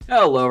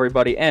Hello,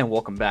 everybody, and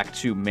welcome back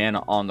to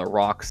Mana on the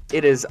Rocks.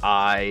 It is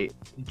I,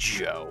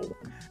 Joe.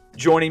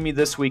 Joining me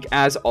this week,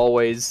 as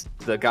always,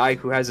 the guy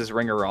who has his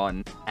ringer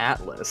on,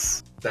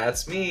 Atlas.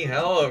 That's me.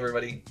 Hello,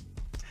 everybody.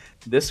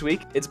 This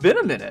week, it's been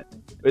a minute.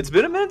 It's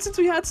been a minute since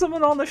we had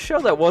someone on the show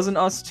that wasn't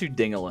us two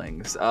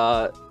dingalings.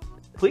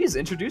 Please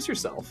introduce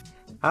yourself.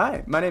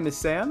 Hi, my name is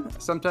Sam.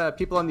 Sometimes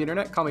people on the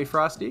internet call me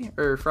Frosty,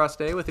 or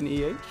Frosty with an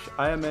EH.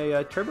 I am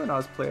a Turbo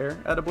Naus player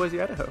out of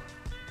Boise, Idaho.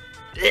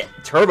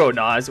 Turbo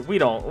Naus, we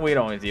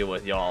don't deal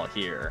with y'all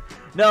here.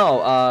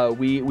 No,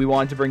 we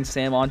wanted to bring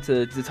Sam on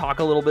to talk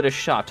a little bit of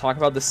shop, talk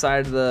about the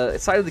side of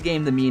the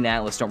game that me and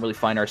Atlas don't really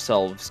find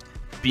ourselves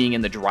being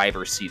in the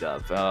driver's seat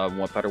of.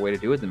 What better way to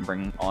do it than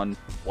bring on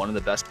one of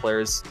the best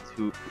players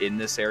who in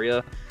this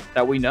area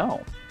that we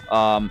know.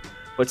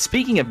 But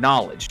speaking of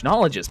knowledge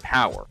is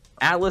power.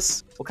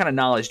 Atlas, what kind of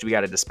knowledge do we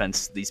got to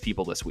dispense these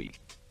people this week?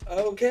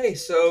 Okay,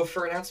 so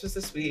for announcements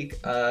this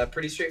week,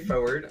 pretty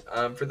straightforward.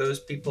 For those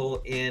people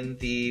in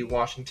the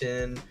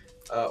Washington,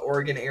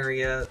 Oregon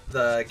area,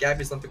 the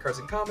Gabby's Olympic Cards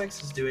and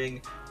Comics is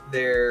doing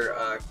their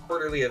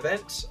quarterly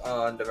event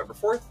on November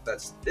 4th.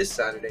 That's this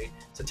Saturday.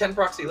 It's a 10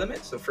 proxy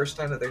limit, so first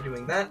time that they're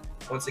doing that.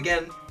 Once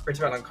again,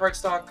 print out on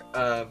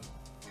cardstock.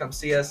 Come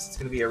see us. It's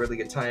going to be a really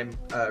good time.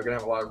 We're going to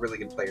have a lot of really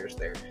good players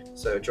there.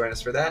 So join us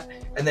for that.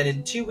 And then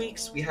in 2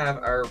 weeks, we have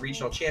our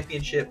regional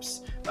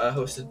championships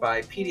hosted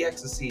by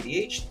PDX and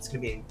CDH. It's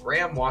going to be in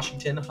Graham,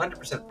 Washington,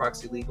 100%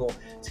 proxy legal.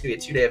 It's going to be a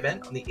 2-day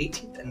event on the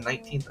 18th and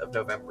 19th of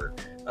November.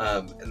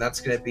 And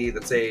that's going to be,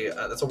 that's a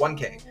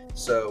 1K.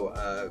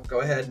 So go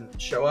ahead and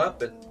show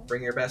up and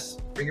bring your best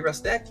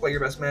deck, play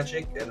your best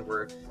Magic, and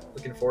we're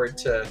looking forward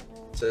to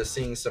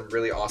seeing some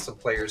really awesome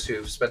players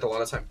who've spent a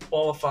lot of time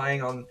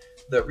qualifying on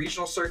the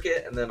regional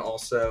circuit, and then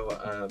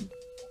also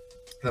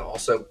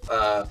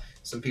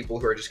some people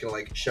who are just gonna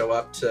like show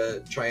up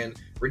to try and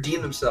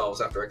redeem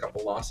themselves after a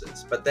couple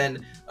losses. But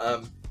then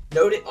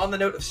on the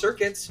note of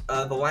circuits,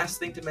 the last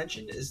thing to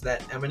mention is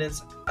that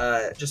Eminence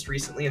just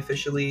recently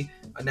officially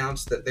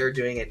announced that they're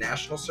doing a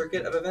national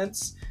circuit of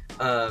events.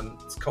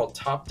 It's called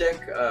Top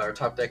Deck or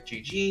Top Deck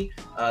GG.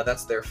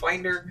 That's their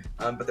finder,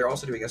 but they're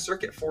also doing a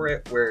circuit for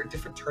it where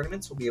different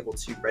tournaments will be able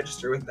to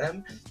register with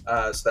them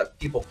so that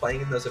people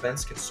playing in those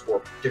events can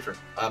score different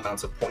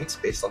amounts of points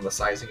based on the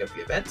sizing of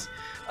the event.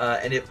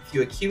 And if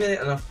you accumulate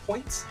enough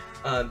points,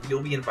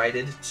 you'll be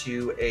invited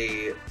to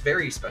a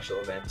very special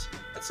event.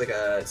 It's like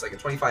a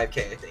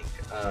 25K, I think.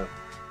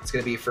 It's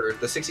going to be for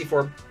the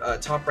 64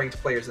 top-ranked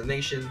players in the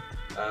nation.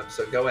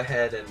 So go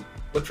ahead and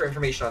look for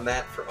information on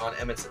that on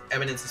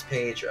Eminence's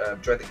page.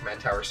 Join the Command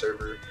Tower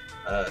server,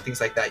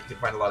 things like that. You can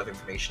find a lot of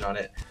information on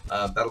it.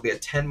 That'll be a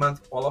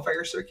 10-month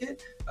qualifier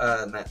circuit.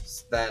 And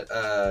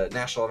that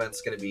national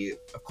event's going to be,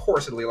 of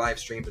course, it'll be live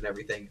streamed and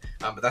everything.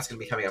 But that's going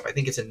to be coming up. I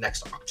think it's in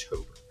next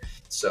October.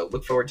 So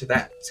look forward to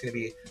that. It's going to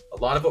be a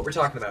lot of what we're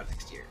talking about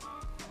next year.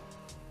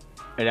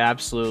 It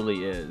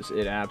absolutely is.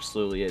 It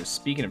absolutely is.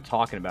 Speaking of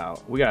talking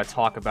about, we got to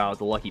talk about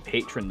the lucky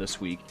patron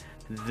this week.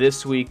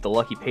 This week, the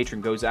lucky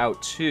patron goes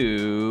out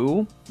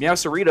to Meow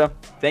Sarita.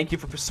 Thank you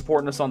for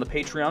supporting us on the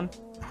Patreon.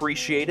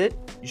 Appreciate it.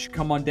 You should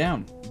come on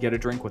down, get a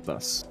drink with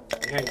us.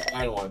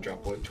 I don't want to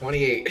drop one.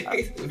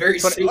 28. Very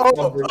safe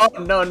number.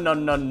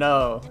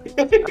 No.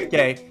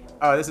 Okay.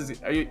 Oh,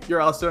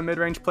 you're also a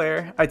mid-range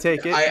player, I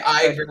take it?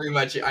 I very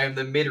much, I am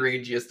the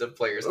mid-rangiest of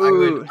players.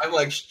 I'm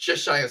like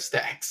just shy of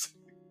stacks.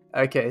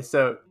 Okay,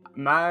 so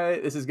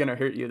this is gonna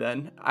hurt you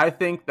then. I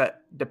think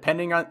that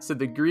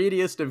the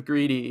greediest of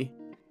greedy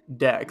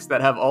decks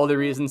that have all the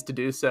reasons to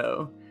do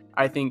so,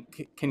 I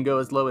think can go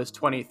as low as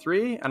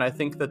 23, and I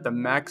think that the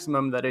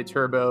maximum that a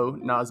Turbo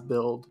Naus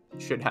build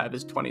should have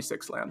is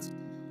 26 lands.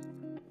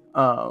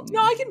 No,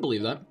 I can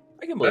believe that.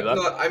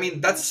 No, I mean,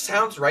 that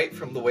sounds right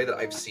from the way that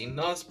I've seen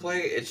Naus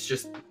play. It's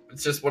just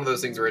one of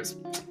those things where it's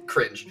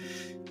cringe.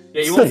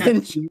 Yeah, you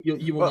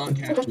will not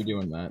catch me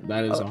doing that.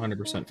 That is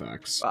 100%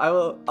 facts.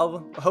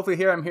 I'll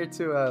hopefully I'm here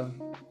to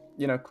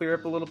clear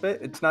up a little bit.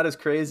 It's not as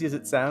crazy as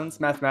it sounds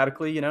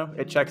mathematically.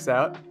 it checks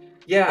out.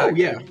 Yeah. Oh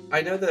yeah.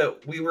 I know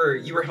that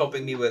you were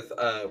helping me with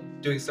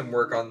doing some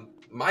work on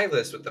my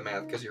list with the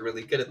math because you're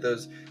really good at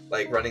those,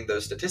 like running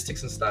those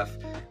statistics and stuff.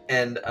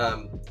 And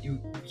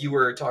you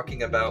were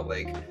talking about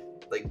like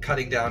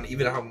cutting down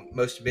even how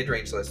most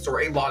mid-range lists,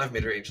 or a lot of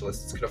mid-range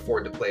lists, could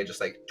afford to play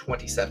just like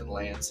 27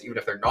 lands, even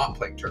if they're not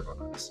playing Turbo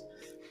Naus.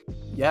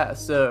 Yeah,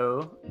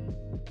 so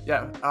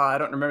I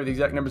don't remember the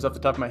exact numbers off the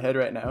top of my head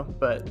right now,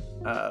 but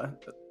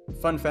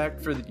fun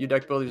fact for you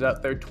deck builders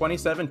out there,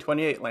 27,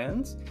 28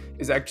 lands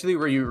is actually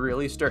where you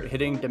really start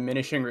hitting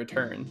diminishing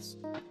returns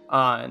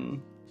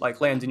on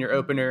like lands in your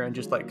opener and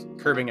just like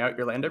curving out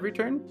your land every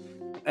turn.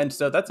 And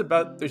so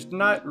there's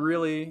not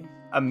really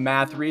a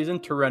math reason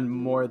to run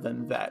more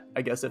than that,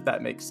 I guess, if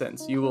that makes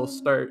sense. You will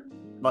start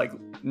like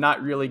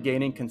not really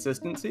gaining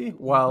consistency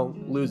while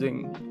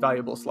losing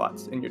valuable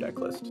slots in your deck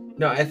list.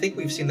 No, I think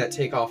we've seen that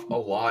take off a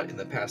lot in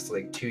the past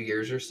like 2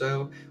 years or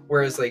so.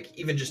 Whereas like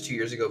even just 2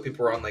 years ago,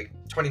 people were on like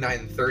 29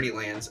 and 30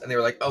 lands and they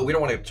were like, oh, we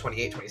don't want to go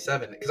 28,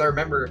 27. Because I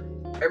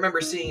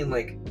remember seeing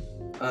like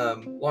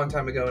long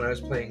time ago when I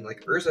was playing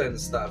like Urza and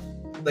stuff.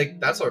 Like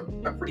that's a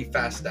pretty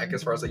fast deck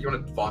as far as like you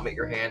want to vomit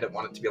your hand and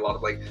want it to be a lot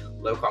of like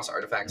low cost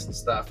artifacts and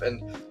stuff.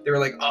 And they were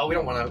like, oh, we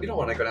don't want to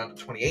go down to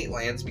 28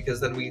 lands because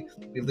then we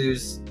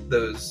lose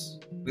those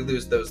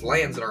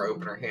lands in our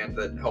opener hand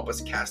that help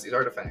us cast these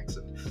artifacts.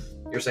 And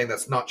you're saying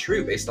that's not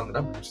true based on the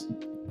numbers.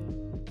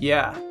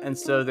 Yeah, and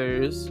so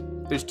there's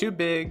two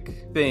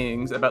big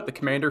things about the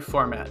Commander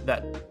format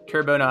that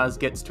Turbo Naus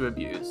gets to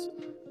abuse.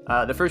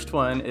 The first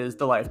one is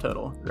the life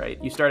total,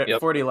 right? You start at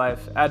 40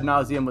 life. Ad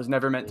Nauseum was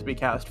never meant to be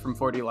cast from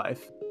 40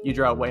 life. You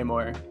draw way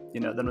more,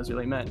 than was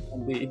really meant.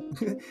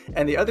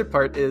 And the other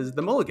part is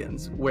the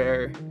mulligans,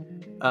 where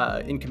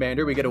in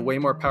Commander we get a way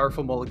more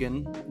powerful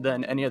mulligan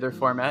than any other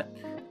format,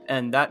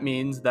 and that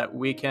means that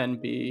we can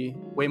be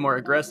way more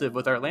aggressive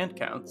with our land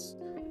counts,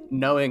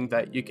 knowing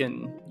that you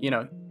can,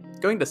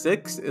 going to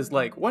 6 is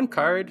like one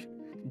card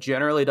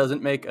generally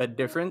doesn't make a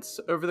difference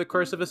over the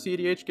course of a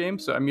CDH game,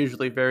 so I'm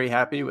usually very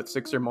happy with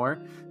 6 or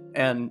more.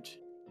 And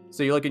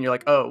so you look and you're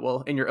like, oh,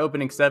 well, in your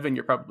opening 7,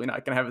 you're probably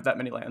not going to have that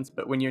many lands.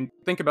 But when you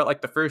think about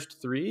like the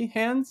first 3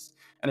 hands,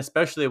 and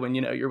especially when,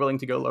 you're willing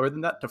to go lower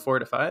than that to 4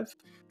 to 5,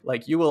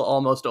 like you will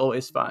almost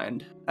always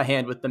find a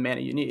hand with the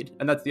mana you need.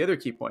 And that's the other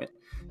key point,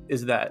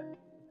 is that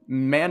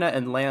mana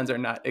and lands are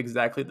not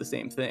exactly the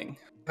same thing.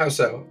 How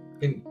so?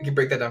 Can you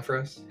break that down for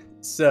us?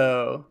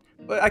 So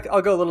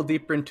I'll go a little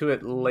deeper into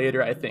it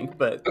later, I think,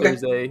 but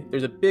okay.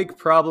 there's a big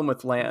problem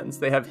with lands.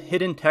 They have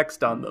hidden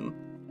text on them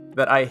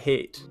that I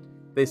hate.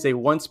 They say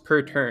once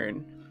per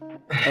turn,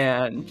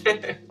 and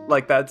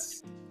like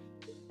that's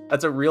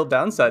a real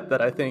downside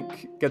that I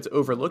think gets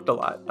overlooked a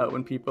lot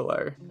when people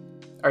are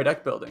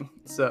deck building.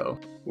 So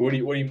what do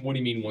you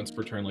mean once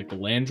per turn? Like the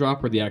land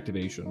drop or the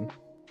activation?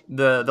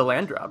 The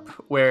land drop,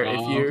 where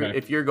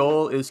if your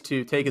goal is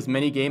to take as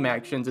many game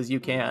actions as you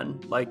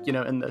can, like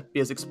and be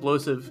as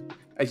explosive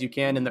as you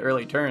can in the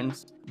early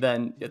turns,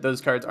 then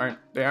those cards aren't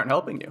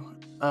helping you.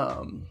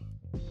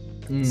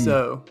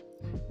 So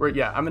we'll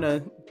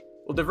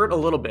divert a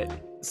little bit.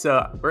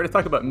 So we're gonna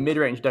talk about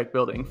mid-range deck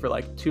building for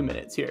like 2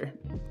 minutes here.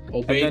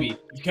 Oh baby,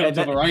 you come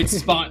to the right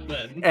spot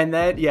then. And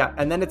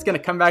then it's gonna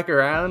come back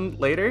around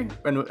later,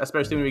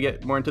 especially when we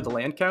get more into the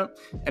land count,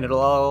 and it'll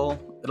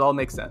all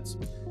make sense.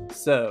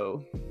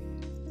 So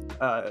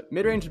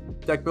mid-range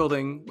deck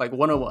building, like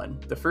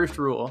 101, the first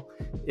rule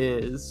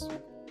is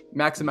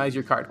maximize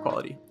your card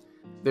quality.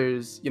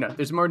 There's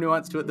more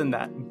nuance to it than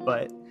that,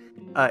 but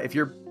if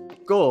your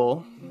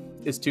goal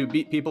is to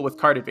beat people with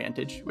card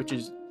advantage, which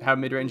is how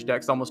mid-range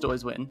decks almost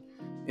always win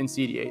in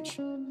CDH,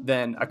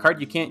 then a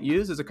card you can't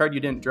use is a card you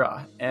didn't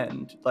draw.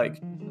 And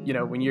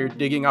when you're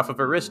digging off of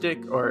a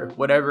Heuristic or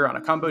whatever on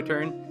a combo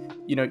turn,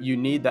 you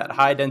need that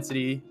high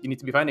density. You need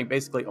to be finding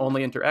basically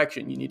only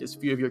interaction. You need as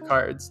few of your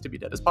cards to be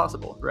dead as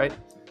possible, right?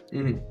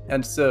 Mm-hmm.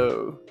 And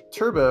so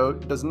Turbo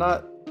does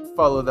not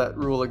follow that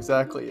rule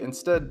exactly.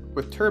 Instead,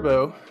 with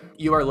Turbo,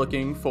 you are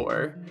looking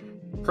for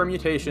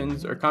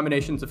permutations or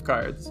combinations of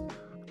cards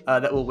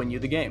that will win you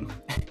the game.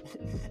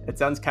 It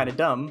sounds kind of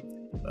dumb,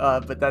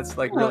 but that's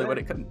like really what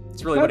it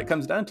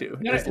comes down to.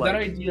 That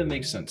idea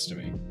makes sense to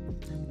me.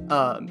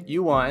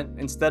 You want,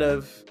 instead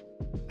of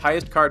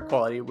highest card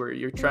quality, where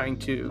you're trying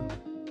to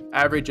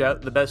average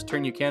out the best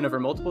turn you can over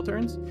multiple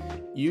turns,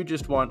 you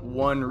just want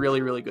one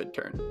really, really good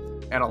turn.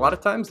 And a lot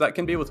of times that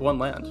can be with one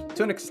land.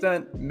 To an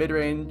extent,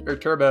 mid-range or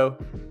Turbo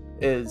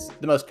is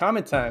the most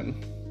common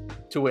time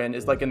to win,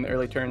 is like in the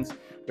early turns,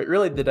 but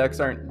really the decks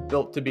aren't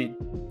built to be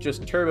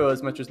just Turbo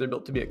as much as they're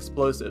built to be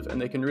explosive, and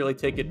they can really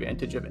take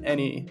advantage of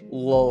any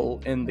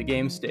lull in the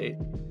game state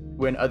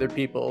when other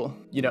people,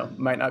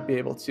 might not be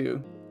able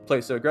to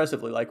play so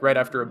aggressively, like right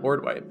after a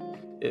board wipe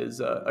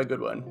is a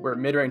good one, where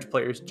mid-range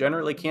players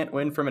generally can't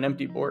win from an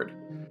empty board.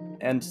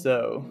 And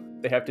so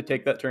they have to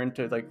take that turn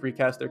to like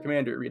recast their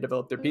commander,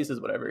 redevelop their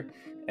pieces, whatever.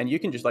 And you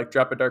can just like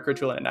drop a Dark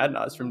Ritual and an Ad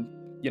Naus from,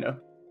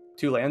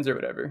 2 lands or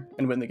whatever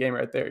and win the game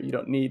right there. You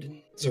don't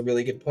need... That's a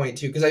really good point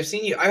too, because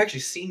I've actually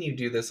seen you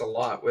do this a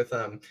lot with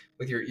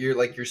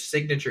your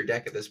signature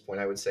deck at this point.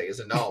 I would say is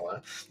a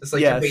Nala. It's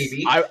like yes. your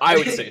baby. I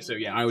would say so.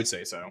 Yeah, I would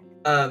say so.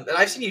 And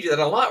I've seen you do that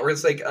a lot, where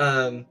it's like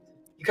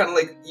you kind of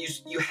like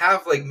you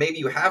have like maybe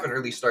you have an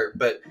early start,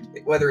 but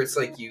whether it's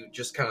like you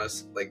just kind of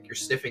like you're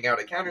sniffing out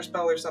a counter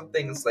spell or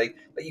something, it's like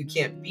that you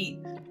can't beat.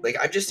 Like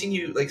I've just seen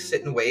you like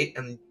sit and wait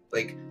and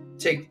like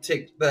take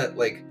that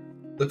like.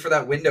 Look for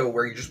that window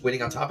where you're just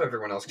winning on top of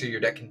everyone else, because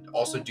your deck can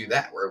also do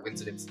that, where it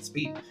wins at instant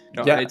speed.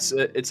 No, yeah, it's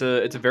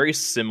a very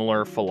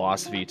similar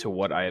philosophy to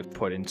what I have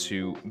put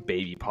into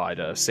Baby Pod,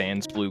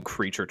 Sans Blue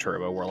Creature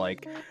Turbo, where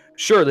like,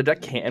 sure, the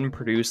deck can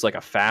produce like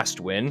a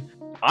fast win.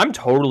 I'm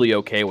totally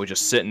okay with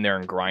just sitting there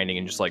and grinding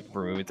and just like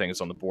removing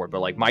things on the board, but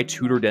like my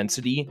tutor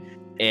density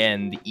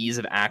and the ease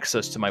of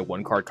access to my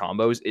 1-card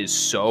combos is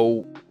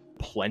so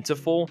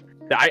plentiful.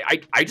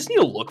 I just need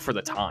to look for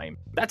the time.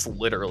 That's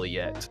literally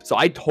it. So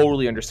I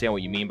totally understand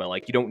what you mean by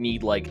like, you don't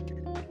need like,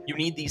 you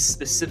need these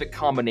specific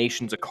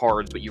combinations of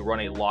cards, but you run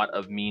a lot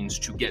of means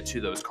to get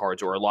to those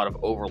cards, or a lot of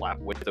overlap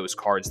with those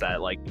cards that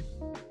like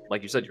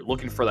like you said, you're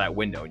looking for that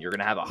window, and you're going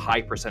to have a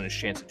high percentage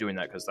chance of doing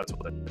that because that's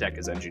what the deck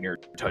is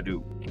engineered to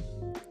do.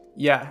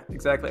 Yeah,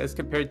 exactly. As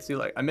compared to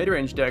like a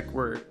mid-range deck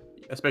where,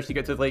 especially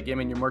get to the late game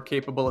and you're more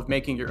capable of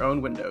making your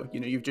own window. You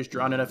know, you've just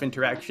drawn enough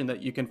interaction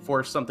that you can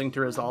force something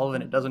to resolve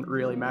and it doesn't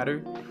really matter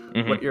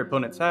what your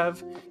opponents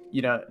have.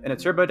 You know, in a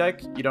turbo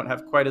deck, you don't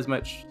have quite as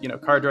much, you know,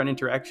 card drawn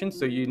interaction.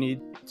 So you need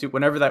to,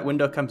 whenever that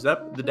window comes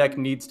up, the deck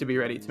needs to be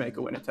ready to make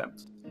a win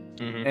attempt.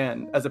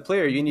 And as a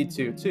player, you need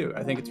to too.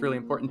 I think it's really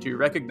important to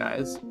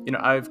recognize, you know,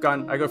 I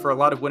go for a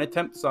lot of win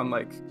attempts on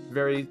like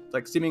very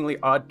like seemingly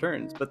odd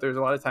turns, but there's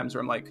a lot of times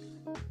where I'm like,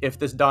 if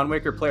this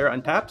Dawnwaker player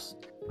untaps,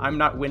 I'm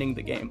not winning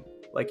the game.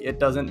 Like, it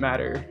doesn't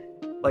matter,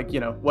 like,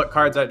 you know, what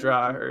cards I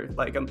draw or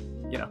like,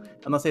 you know,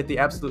 unless they hit the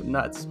absolute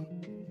nuts.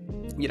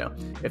 You know,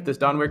 if this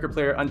Dawnwaker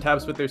player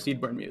untaps with their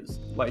Seedborn Muse,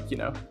 like, you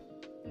know,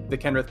 the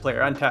Kenrith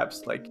player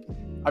untaps, like,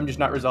 I'm just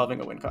not resolving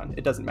a win con.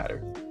 It doesn't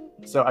matter.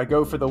 So I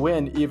go for the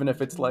win, even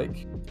if it's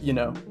like, you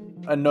know,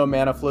 a no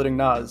mana floating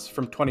Naus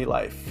from 20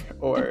 life,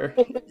 or,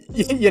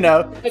 you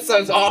know. That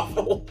sounds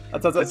awful.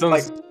 That sounds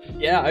like,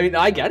 yeah, I mean,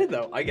 I get it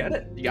though. I get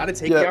it. You got to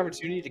take the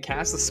opportunity to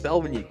cast the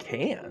spell when you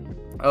can.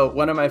 Oh,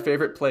 one of my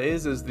favorite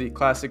plays is the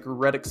classic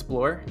Red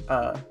Explore.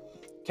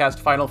 Cast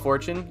Final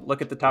Fortune,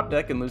 look at the top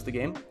deck, and lose the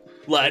game.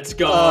 Let's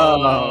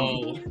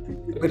go.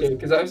 Okay,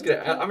 because I'm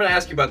gonna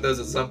ask you about those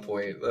at some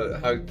point.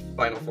 How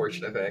Final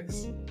Fortune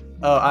affects.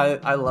 Oh,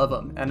 I love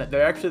them, and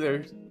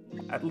there's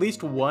at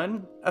least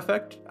one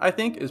effect I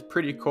think is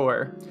pretty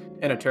core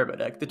in a turbo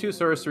deck. The two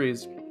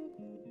sorceries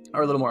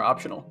are a little more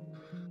optional.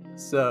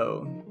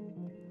 So,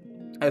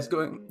 as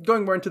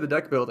going more into the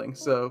deck building,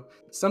 so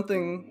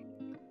something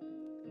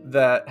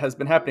that has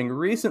been happening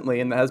recently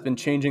and that has been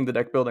changing the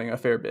deck building a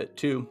fair bit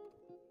too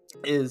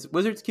is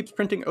Wizards keeps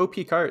printing OP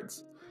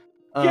cards.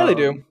 Yeah, they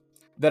do.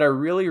 That are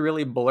really,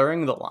 really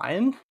blurring the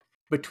line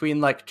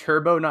between like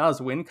Turbo Naus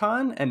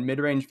WinCon and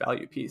mid-range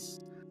value piece.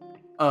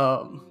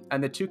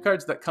 And the two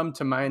cards that come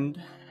to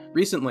mind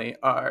recently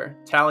are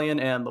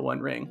Talion and the One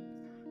Ring.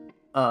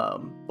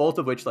 Both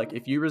of which, like,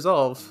 if you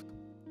resolve,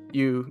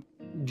 you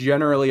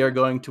generally are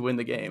going to win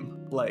the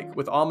game, like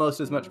with almost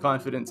as much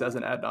confidence as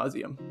an Ad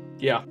Nauseum.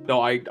 Yeah,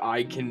 no,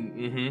 I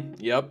can,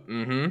 yep,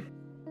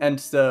 And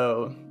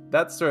so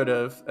that's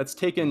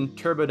taken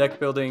turbo deck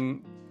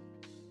building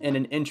in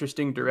an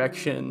interesting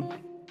direction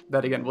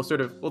that, again,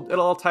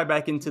 it'll all tie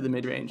back into the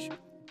mid-range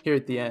here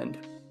at the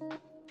end.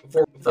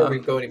 Before we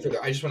go any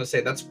further, I just want to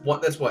say that's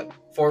what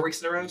 4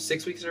 weeks in a row,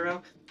 6 weeks in a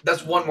row.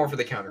 That's one more for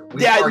the counter.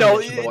 Put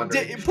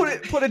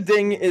a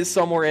ding is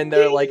somewhere in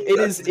there. Like it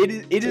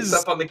is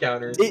up on the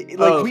counter.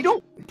 We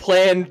don't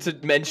plan to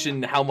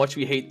mention how much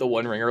we hate the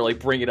One Ring or like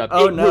bring it up.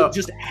 Oh, it no. will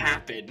just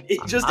happen.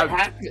 It just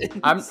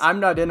happens. I'm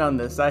not in on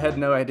this. I had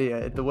no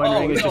idea. The One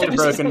Ring is just a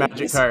broken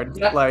magic card.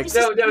 No,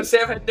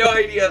 Sam had no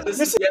idea. This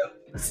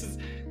is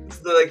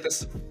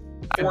this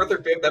fourth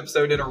or fifth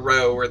episode in a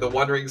row where the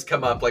One Rings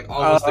come up like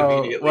almost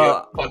immediately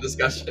upon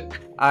discussion.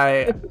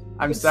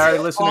 I'm sorry,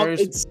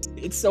 listeners.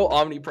 It's so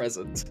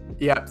omnipresent.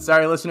 Yeah,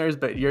 sorry, listeners,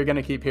 but you're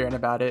gonna keep hearing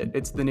about it.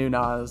 It's the new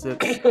Naus.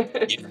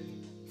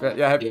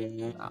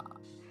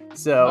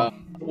 So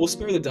we'll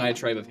spare the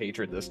diatribe of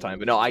hatred this time,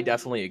 but no, I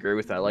definitely agree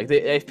with that. Like,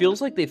 it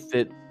feels like they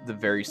fit the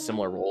very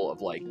similar role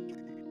of like.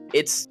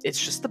 It's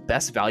just the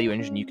best value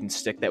engine you can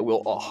stick that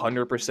will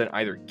 100%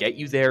 either get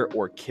you there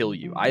or kill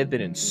you. I have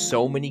been in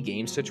so many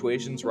game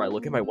situations where I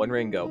look at my One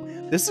Ring and go,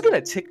 this is going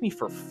to tick me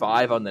for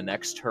 5 on the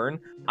next turn.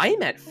 I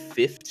am at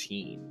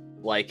 15.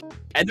 Like,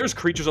 and there's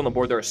creatures on the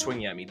board that are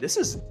swinging at me. This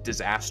is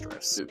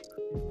disastrous.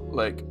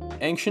 Like,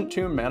 Ancient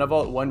Tomb Mana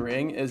Vault One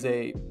Ring is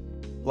a,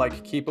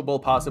 like,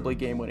 keepable, possibly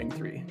game-winning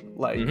 3.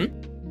 Like,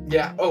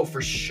 yeah, oh,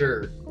 for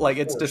sure. Like,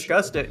 it's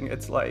disgusting. Sure.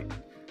 It's like...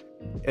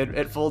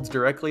 It folds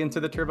directly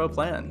into the turbo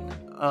plan.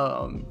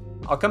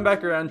 I'll come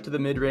back around to the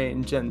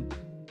mid-range and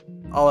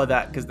all of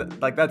that, because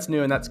that's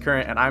new and that's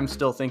current, and I'm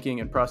still thinking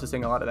and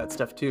processing a lot of that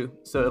stuff too,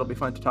 so it'll be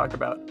fun to talk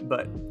about.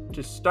 But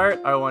to start,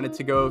 I wanted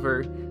to go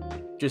over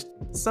just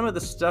some of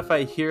the stuff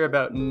I hear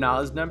about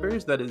Naus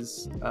numbers that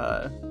is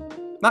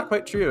not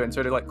quite true, and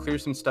sort of like clear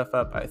some stuff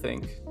up, I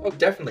think. Oh,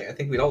 definitely. I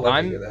think we'd all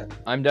love to hear that.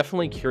 I'm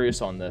definitely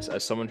curious on this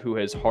as someone who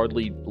has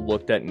hardly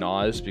looked at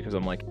Naus, because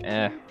I'm like,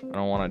 I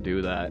don't want to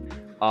do that.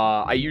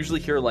 I usually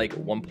hear like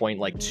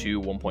 1.2,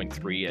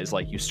 1.3 as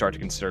like you start to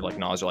consider like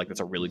Naus, or like that's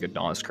a really good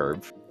Naus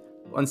curve.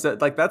 And so,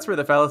 like, that's where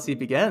the fallacy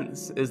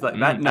begins, is like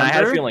that number. I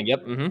had a feeling,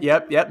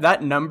 Yep,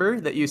 that number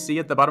that you see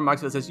at the bottom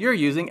box that says you're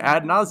using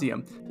Ad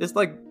Nauseum. This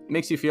like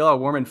makes you feel all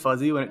warm and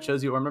fuzzy when it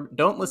shows you a warm number.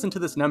 Don't listen to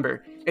this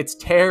number. It's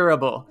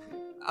terrible.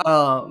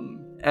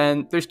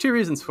 And there's 2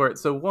 reasons for it.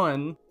 So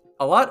one,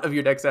 a lot of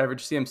your deck's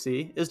average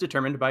CMC is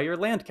determined by your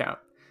land count.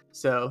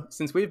 So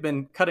since we've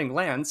been cutting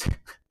lands,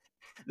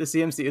 the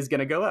CMC is going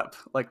to go up.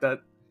 Like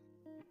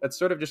that's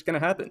sort of just going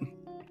to happen.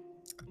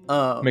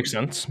 Makes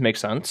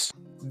sense.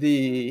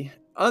 The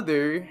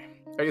other,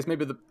 I guess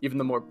maybe even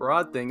the more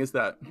broad thing, is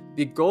that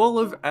the goal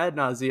of Ad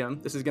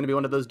Nauseum, this is going to be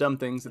one of those dumb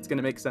things that's going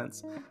to make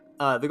sense.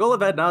 The goal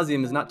of Ad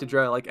Nauseum is not to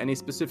draw like any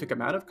specific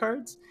amount of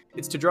cards.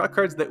 It's to draw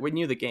cards that win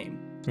you the game.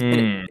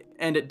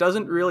 and it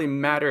doesn't really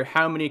matter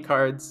how many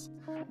cards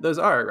those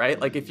are, right?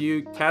 Like if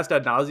you cast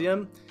Ad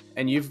Nauseum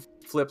and you've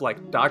flipped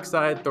like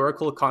Dockside,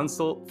 Thoracle,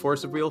 Consult,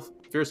 Force of Wheel,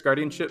 Fierce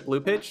Guardianship,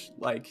 Blue Pitch,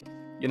 like,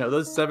 you know,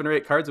 those 7 or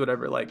 8 cards,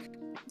 whatever, like,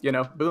 you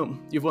know,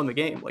 boom, you've won the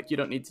game. Like, you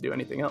don't need to do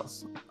anything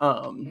else.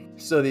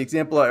 So the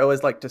example I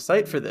always like to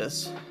cite for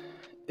this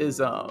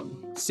is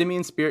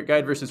Simian Spirit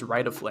Guide versus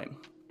Rite of Flame.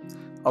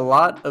 A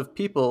lot of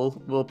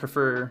people will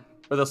prefer,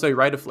 or they'll say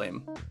Rite of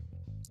Flame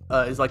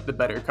is like the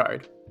better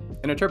card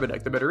in a turbo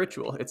deck, the better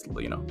ritual. It's,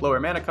 you know, lower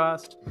mana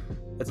cost,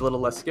 it's a little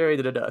less scary,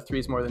 3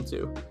 is more than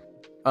 2.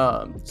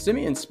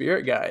 Simian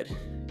Spirit Guide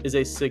is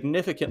a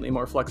significantly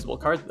more flexible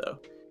card though,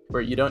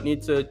 where you don't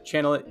need to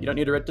channel it, you don't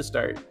need a red to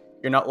start,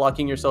 you're not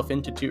locking yourself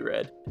into 2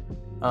 red.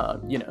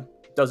 You know,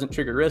 doesn't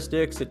trigger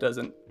Ristics, it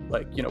doesn't,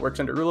 like, you know, works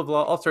under Rule of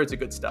Law, all sorts of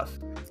good stuff.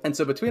 And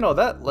so between all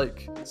that,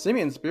 like,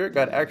 Simian Spirit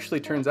Guide actually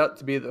turns out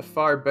to be the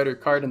far better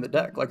card in the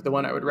deck, like the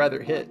one I would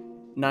rather hit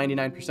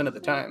 99% of the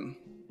time.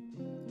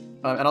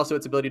 And also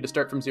its ability to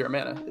start from 0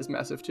 mana is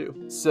massive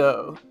too.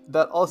 So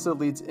that also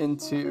leads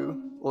into,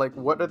 like,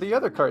 what are the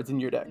other cards in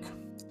your deck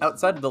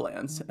outside of the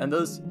lands and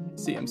those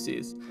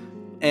CMCs?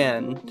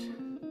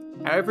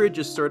 And average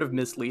is sort of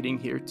misleading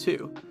here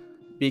too,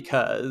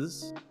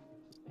 because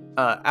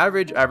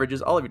average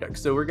averages all of your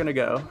decks. So we've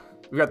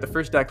got the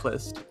first deck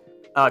list,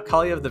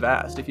 Kali of the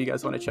Vast, if you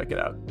guys want to check it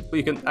out. Well,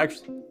 you can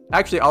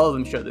actually all of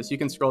them show this. You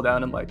can scroll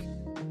down and, like,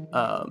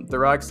 the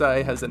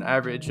Roxai has an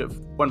average of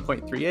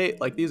 1.38.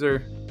 Like, these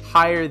are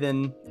higher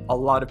than a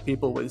lot of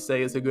people would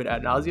say is a good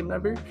Ad Nauseum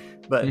number,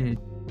 but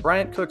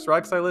Bryant Cook's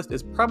Roxai list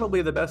is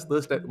probably the best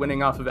list at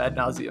winning off of Ad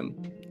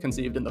Nauseum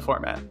conceived in the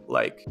format.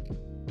 Like,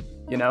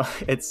 you know,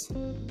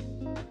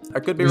 I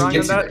could be wrong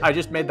on that. I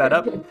just made that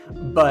up,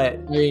 but I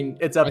mean,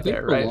 it's up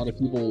there, right? A lot of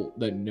people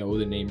that know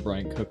the name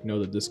Bryant Cook know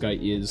that this guy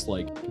is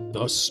like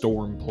the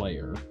Storm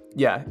player.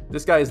 Yeah,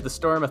 this guy is the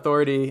Storm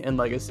authority in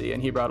Legacy,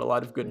 and he brought a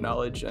lot of good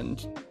knowledge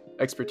and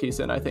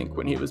expertise in, I think,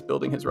 when he was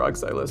building his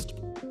Roxai list.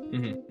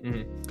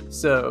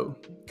 So,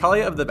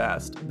 Kali of the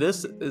Vast.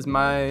 This is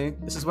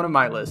one of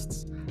my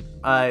lists.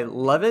 I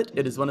love it.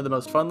 It is one of the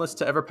most fun lists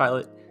to ever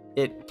pilot.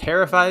 It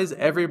terrifies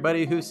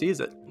everybody who sees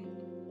it.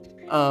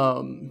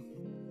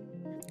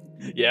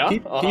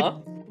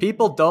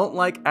 People don't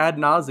like Ad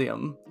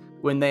Nauseum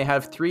when they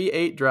have 3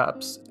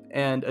 8-drops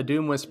and a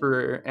Doom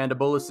Whisperer and a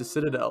Bolas's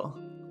Citadel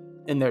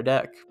in their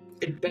deck.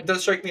 That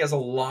does strike me as a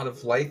lot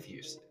of life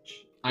usage.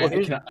 I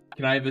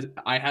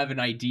have an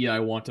idea I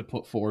want to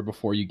put forward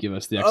before you give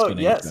us the explanation.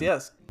 Oh,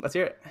 yes. Let's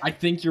hear it. I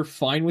think you're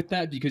fine with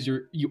that because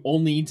you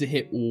only need to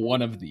hit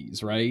one of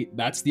these, right?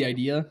 That's the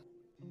idea?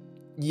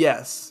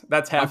 Yes,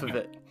 that's half of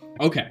it.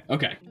 Okay.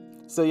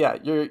 So yeah,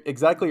 you're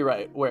exactly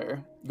right,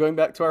 where, going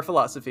back to our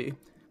philosophy,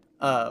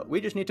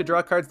 we just need to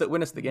draw cards that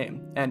win us the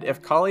game. And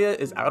if Kalia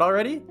is out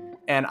already,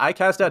 and I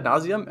cast Ad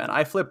Nauseum, and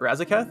I flip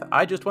Razaketh,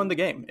 I just won the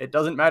game. It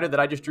doesn't matter that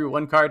I just drew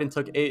 1 card and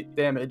took 8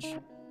 damage,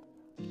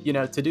 you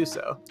know, to do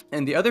so.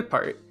 And the other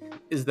part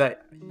is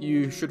that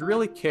you should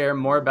really care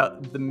more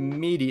about the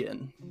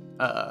median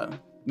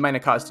mana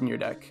cost in your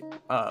deck,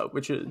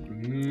 which is...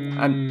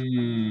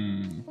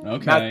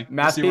 Okay.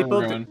 Math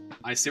people...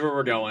 I see where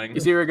we're going. You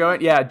see where we're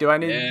going? Yeah, do I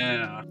need...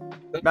 Yeah.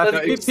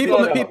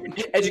 People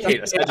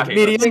educate us.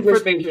 Median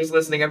English majors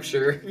listening, I'm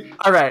sure.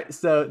 All right,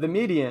 so the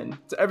median,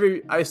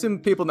 I assume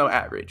people know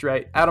average,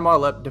 right? Add them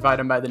all up, divide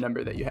them by the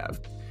number that you have.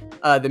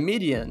 The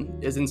median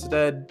is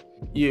instead,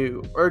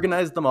 you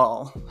organize them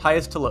all,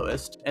 highest to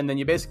lowest, and then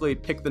you basically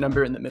pick the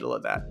number in the middle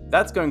of that.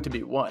 That's going to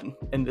be 1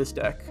 in this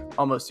deck,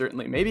 almost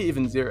certainly. Maybe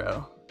even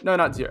 0. No,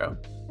 not 0.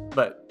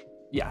 But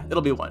yeah,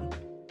 it'll be 1.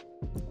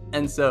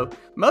 And so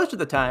most of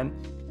the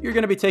time, you're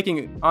going to be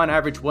taking, on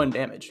average, 1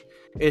 damage.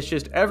 It's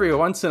just every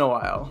once in a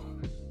while,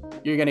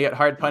 you're going to get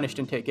hard punished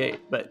and take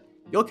 8. But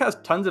you'll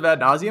cast tons of Ad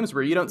Nauseums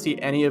where you don't see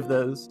any of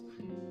those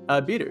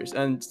beaters.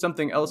 And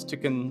something else to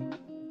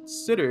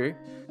consider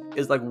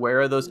is, like, where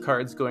are those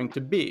cards going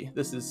to be?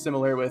 This is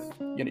similar with,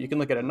 you know, you can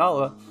look at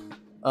Anala.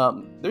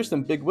 There's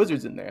some big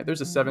wizards in there.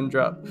 There's a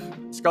 7-drop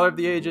Scholar of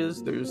the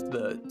Ages. There's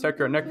the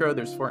Tekro Necro.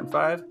 There's 4 and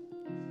 5.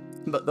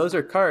 But those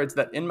are cards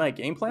that in my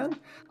game plan,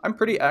 I'm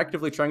pretty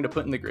actively trying to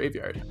put in the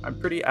graveyard. I'm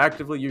pretty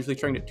actively usually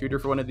trying to tutor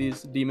for one of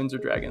these demons or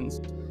dragons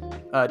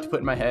to put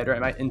in my head, or I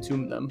might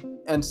entomb them.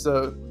 And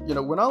so, you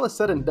know, when all is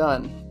said and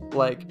done,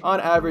 like, on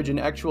average in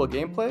actual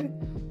gameplay,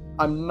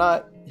 I'm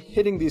not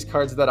hitting these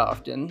cards that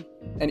often.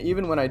 And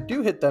even when I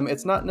do hit them,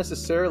 it's not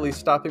necessarily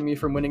stopping me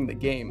from winning the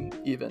game,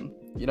 even.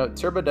 You know,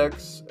 turbo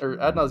decks, or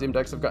Ad Nauseum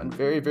decks, have gotten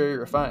very, very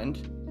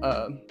refined.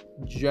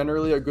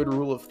 Generally a good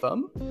rule of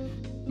thumb.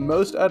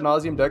 Most Ad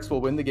Nauseum decks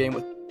will win the game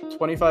with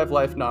 25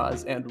 life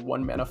Naus and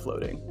 1 mana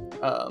floating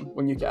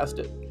when you cast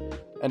it.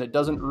 And it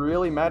doesn't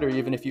really matter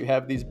even if you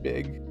have these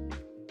big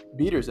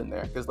beaters in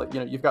there, because, like,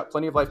 you know, you've got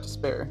plenty of life to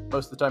spare.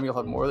 Most of the time you'll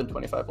have more than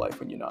 25 life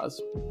when you Naus.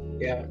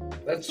 Yeah,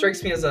 that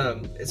strikes me as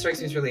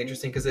as really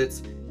interesting, because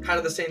it's kind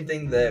of the same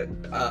thing that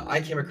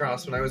I came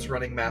across when I was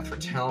running Math for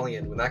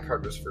Talion when that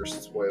card was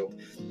first spoiled.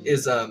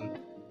 Is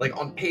like,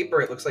 on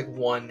paper it looks like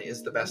 1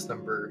 is the best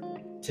number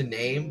to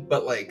name,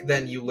 but like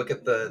then you look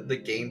at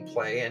the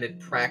gameplay and in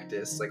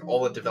practice, like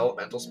all the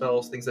developmental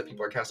spells, things that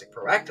people are casting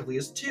proactively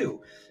is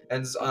 2,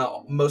 and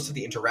most of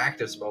the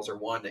interactive spells are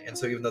 1. And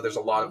so even though there's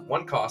a lot of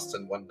 1 costs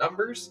and 1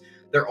 numbers,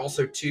 they're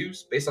also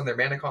 2s based on their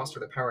mana cost or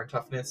their power and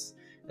toughness.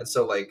 And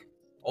so like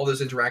all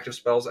those interactive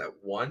spells at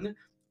 1,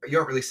 you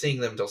aren't really seeing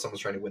them until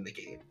someone's trying to win the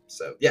game.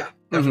 So yeah,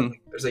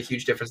 definitely there's a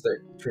huge difference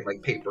there between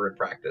like paper and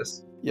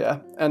practice. Yeah,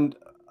 and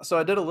so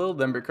I did a little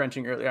number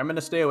crunching earlier. I'm going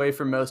to stay away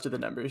from most of the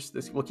numbers.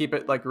 We'll keep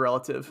it like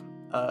relative,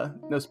 no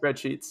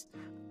spreadsheets.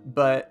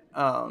 But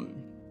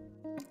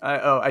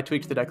I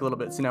tweaked the deck a little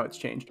bit, so now it's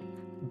changed.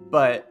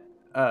 But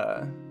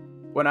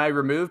when I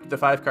removed the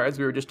 5 cards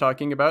we were just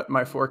talking about,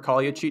 my 4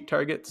 Kalia cheat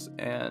targets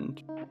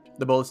and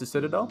the Bolas'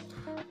 Citadel,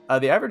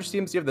 the average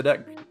CMC of the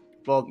deck,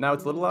 well, now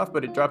it's a little off,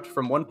 but it dropped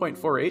from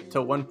 1.48 to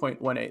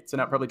 1.18, so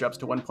now it probably drops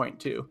to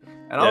 1.2.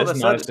 And all of a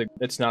sudden,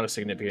 it's not a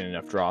significant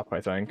enough drop, I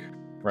think.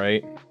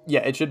 Right? Yeah,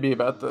 it should be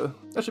about the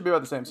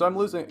same. So I'm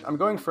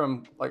going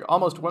from like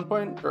almost over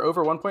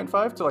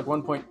 1.5 to like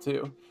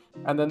 1.2.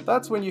 And then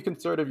that's when you can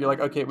you're like,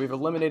 okay, we've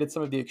eliminated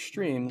some of the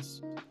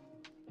extremes.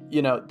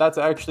 You know, that's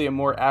actually a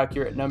more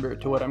accurate number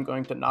to what I'm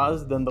going to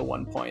Naus than the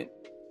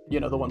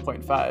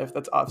 1.5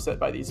 that's offset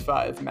by these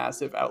 5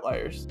 massive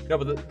outliers. No,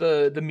 but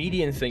the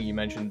median thing you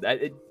mentioned,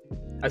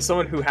 as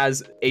someone who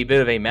has a bit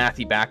of a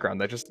mathy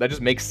background, that just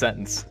makes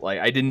sense.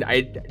 Like I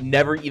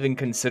never even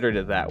considered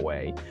it that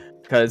way.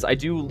 Because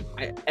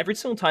every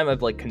single time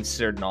I've like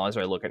considered Naus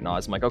or I look at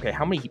Naus, I'm like, okay,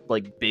 how many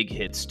like big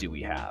hits do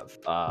we have?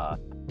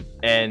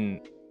 And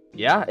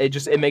yeah,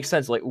 it makes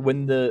sense. Like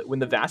when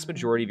the vast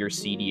majority of your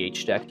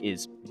CDH deck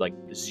is like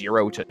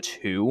 0 to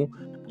 2,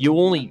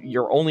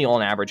 you're only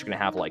on average going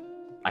to have like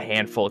a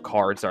handful of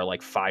cards that are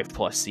like 5+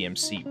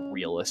 CMC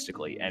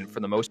realistically, and for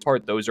the most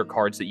part, those are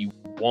cards that you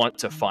want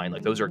to find.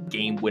 Like those are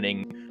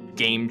game-winning,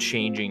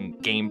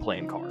 game-changing, game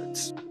plan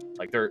cards.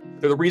 Like they're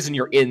the reason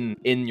you're in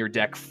your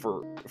deck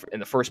for in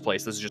the first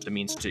place. This is just a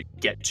means to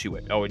get to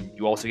it. Oh, and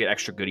you also get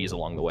extra goodies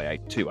along the way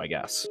too, I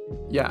guess.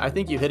 Yeah, I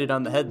think you hit it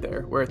on the head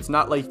there, where it's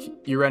not like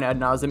you run ad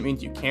nauseum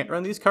means you can't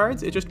run these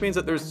cards. It just means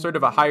that there's sort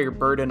of a higher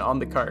burden on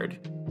the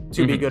card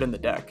to be good in the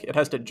deck. It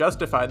has to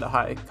justify the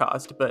high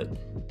cost, but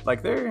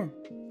like I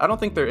don't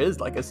think there is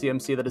like a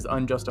CMC that is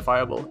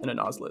unjustifiable in a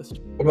Naus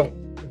list. What about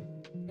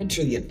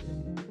Enter the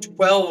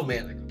 12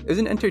 mana?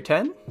 Isn't Enter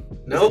 10?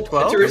 No,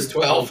 Enter is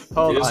 12.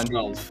 Hold It is on.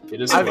 12. It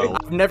is 12.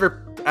 I've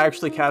never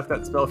actually cast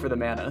that spell for the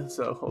mana,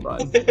 so hold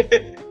on.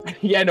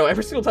 Yeah, no,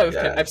 every single time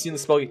I've seen the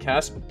spell get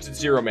cast,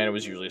 0 mana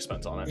was usually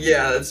spent on it.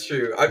 Yeah, that's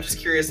true. I'm just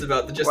curious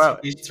about the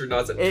justifications for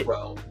Naus at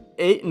 12.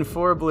 8 and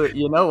 4 blue.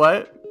 You know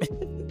what?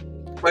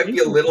 Might be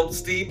a little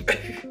steep.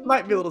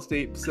 Might be a little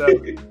steep, so...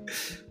 Alright,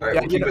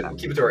 yeah, we'll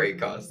keep it to our 8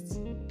 costs.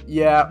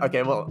 Yeah,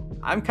 okay, well,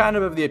 I'm kind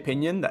of the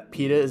opinion that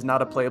PETA is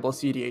not a playable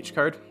CDH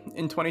card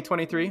in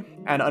 2023,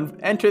 and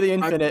Enter the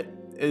Infinite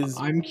is...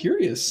 I'm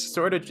curious.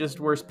 Sort of just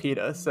worse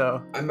PETA,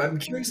 so... I'm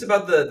curious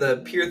about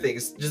the peer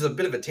things, just a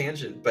bit of a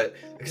tangent, but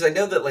because I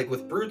know that like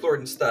with Broodlord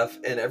and stuff,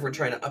 and everyone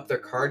trying to up their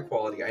card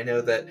quality, I know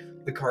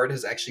that the card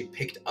has actually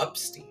picked up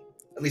steam.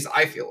 At least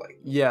I feel like.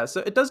 Yeah, so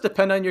it does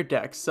depend on your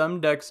deck.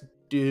 Some decks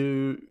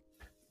do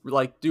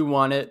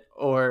want it,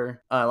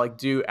 or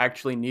do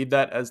actually need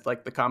that as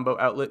like the combo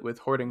outlet with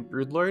Hoarding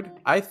Broodlord.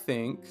 I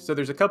think so.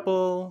 There's a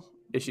couple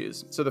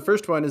issues. So the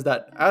first one is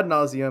that Ad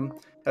Nauseum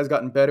has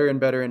gotten better and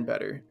better and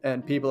better,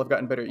 and people have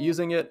gotten better at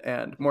using it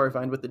and more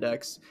refined with the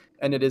decks.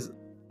 And it is,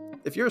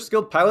 if you're a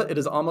skilled pilot, it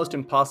is almost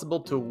impossible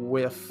to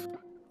whiff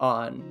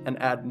on an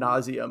Ad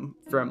Nauseum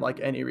from like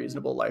any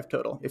reasonable life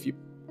total if you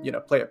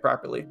play it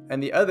properly.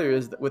 And the other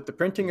is that with the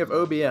printing of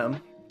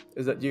OBM.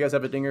 Do you guys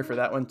have a dinger for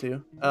that one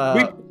too?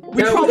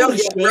 We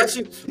haven't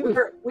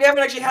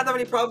actually had that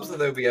many problems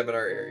with OBM in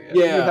our area.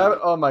 Yeah. You have it?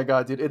 Oh my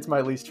god, dude, it's my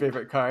least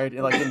favorite card.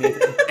 Damn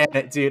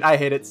it, dude, I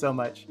hate it so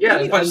much. Yeah,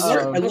 I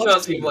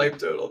love it. Life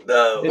total.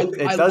 No,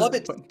 I love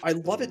it. I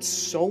love it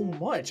so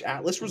much.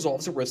 Atlas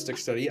resolves a Ristic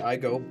study. I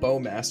go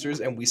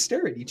Bowmasters, and we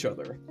stare at each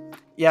other.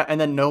 Yeah,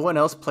 and then no one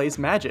else plays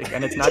Magic,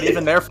 and it's not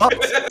even their fault.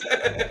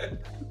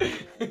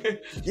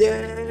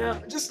 Yeah,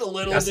 just a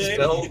little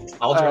bit.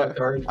 I'll draw a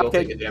card. You'll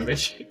take a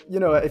damage. You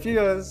know what? If you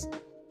guys,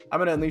 I'm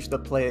gonna unleash the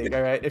plague.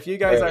 All right. If you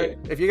guys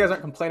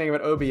aren't complaining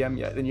about OBM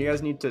yet, then you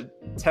guys need to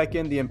tech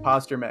in the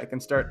Imposter mech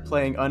and start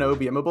playing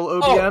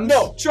un-OBMable OBMs. Oh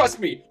no! Trust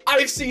me,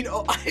 I've seen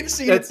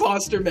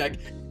Imposter mech.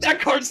 That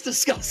card's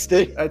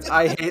disgusting.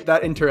 I hate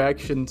that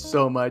interaction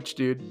so much,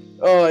 dude.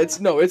 Oh,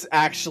 it's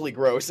actually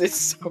gross. It's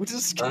so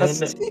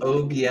disgusting.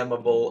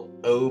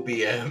 Un-OBMable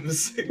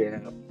OBMs.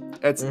 Yeah.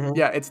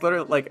 It's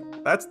literally like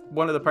that's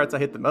one of the parts I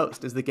hate the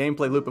most is the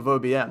gameplay loop of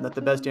OBM. That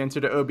the best answer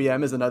to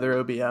OBM is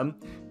another OBM,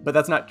 but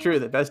that's not true.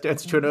 The best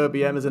answer to an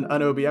OBM is an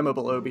un-OBMable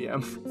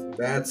OBM.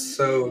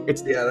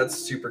 That's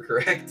super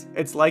correct.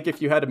 It's like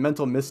if you had a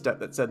mental misstep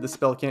that said the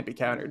spell can't be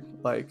countered.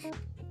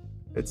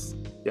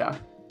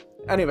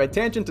 Anyway,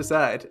 tangent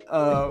aside,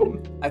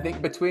 I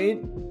think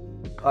between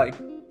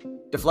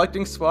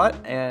Deflecting Swat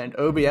and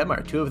OBM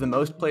are 2 of the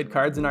most played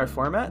cards in our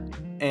format,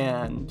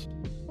 and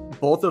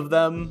both of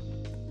them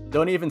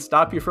don't even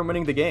stop you from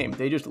winning the game.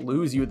 They just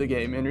lose you the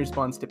game in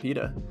response to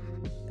PETA.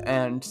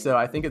 And so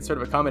I think it's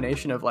sort of a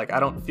combination of like, I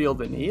don't feel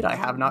the need. I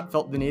have not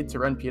felt the need to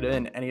run PETA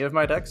in any of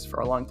my decks for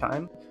a long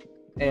time.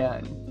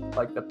 And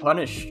like the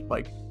punish,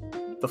 like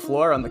the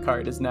floor on the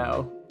card is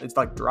now, it's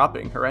like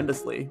dropping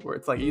horrendously, where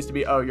it's like, it used to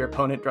be, oh, your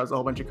opponent draws a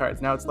whole bunch of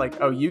cards. Now it's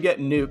like, oh, you get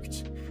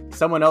nuked.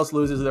 Someone else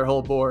loses their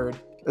whole board.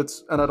 It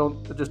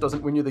just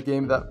doesn't win you the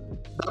game that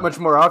much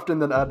more often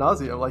than Ad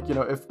Nauseum. Like, you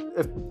know, if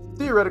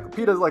theoretically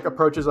PETA like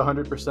approaches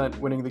 100%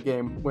 winning the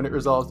game when it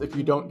resolves if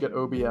you don't get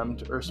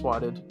OBM'd or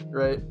swatted,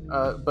 right?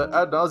 But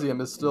Ad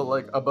Nauseum is still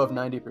like above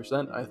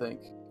 90%, I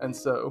think. And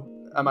so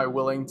am I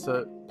willing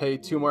to pay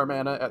 2 more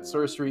mana at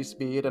sorcery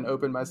speed and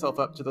open myself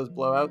up to those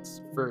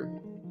blowouts for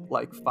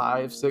like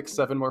 5, 6,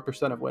 7 more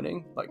 % of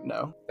winning? Like,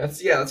 no.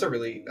 That's a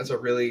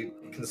really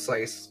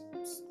concise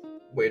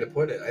way to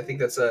put it. I think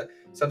that's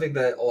something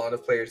that a lot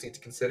of players need to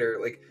consider.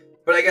 Like,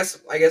 but I guess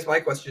my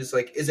question is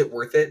like, is it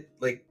worth it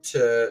like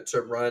to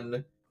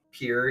run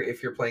Pier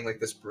if you're playing like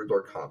this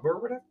Broodlord combo or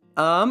whatever?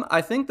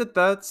 I think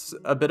that's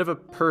a bit of a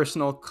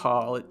personal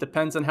call. It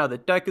depends on how the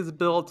deck is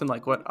built and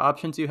like what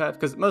options you have.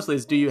 Because mostly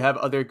is, do you have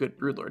other good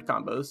Broodlord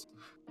combos?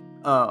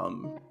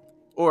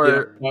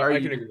 Or yeah, I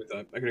can agree with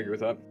that. I can agree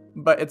with that.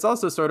 But it's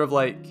also sort of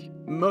like,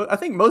 I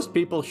think most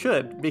people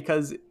should,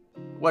 because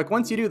like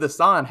once you do the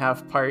San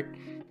half part,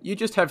 you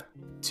just have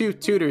 2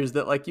 tutors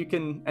that like you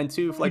can, and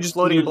 2 like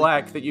floating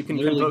black that you can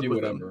convoke do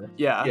with whatever. them.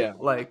 Yeah,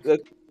 like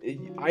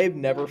I have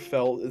never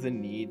felt the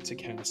need to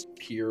cast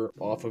Pier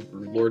off of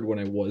Broodlord when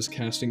I was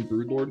casting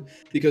Broodlord,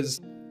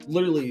 because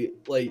literally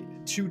like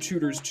 2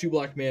 tutors, 2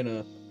 black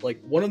mana, like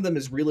one of them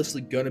is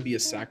realistically gonna be a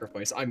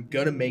sacrifice. I'm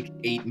gonna make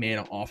 8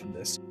 mana off of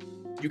this.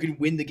 You can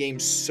win the game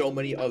so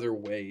many other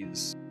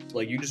ways.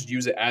 Like, you just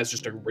use it as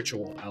just a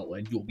ritual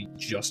outlet, you'll be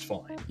just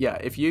fine. Yeah,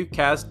 if you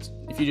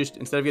just,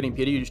 instead of getting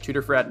pity, you just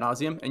tutor for Ad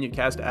Nauseum, and you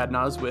cast Ad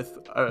Naus with,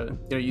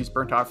 use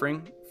Burnt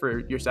Offering for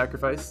your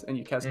sacrifice, and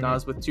you cast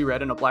Naus with 2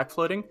 red and a black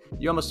floating,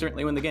 you almost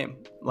certainly win the game.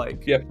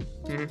 Like, yeah.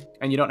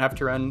 And you don't have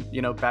to run,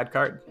 bad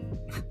card.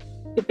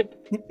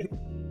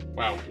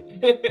 Wow.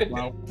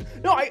 Wow.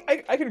 No, I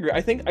can agree.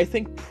 I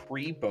think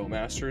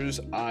pre-Bowmasters,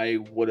 I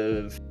would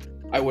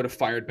have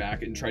fired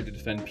back and tried to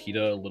defend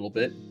PETA a little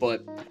bit,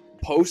 but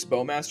post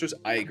Bowmasters,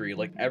 I agree.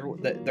 Like,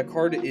 the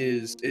card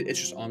it's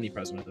just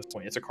omnipresent at this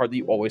point. It's a card that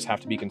you always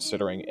have to be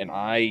considering, and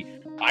I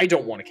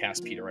don't want to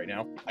cast PETA right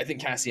now. I think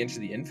casting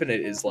into the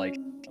Infinite is like,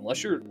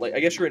 unless you're like,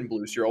 I guess you're in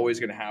blue, so you're always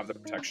going to have the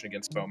protection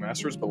against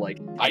Bowmasters, but like,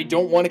 I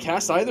don't want to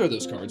cast either of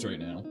those cards right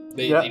now.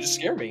 They just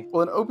scare me.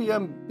 Well, an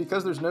OBM,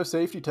 because there's no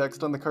safety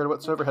text on the card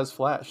whatsoever, has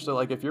flash. So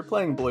like, if you're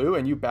playing blue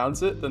and you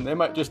bounce it, then they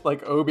might just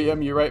like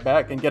OBM you right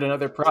back and get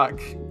another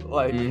proc.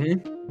 Like,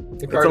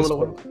 The card is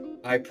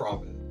I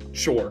promise.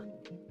 Sure.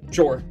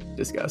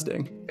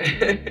 Disgusting.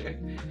 Okay,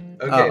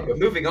 but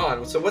moving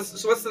on. So what's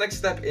the next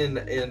step in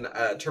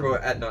Turbo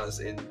Ad Naus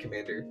in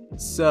Commander?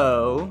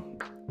 So,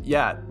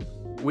 yeah,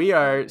 we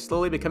are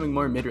slowly becoming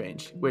more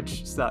mid-range,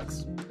 which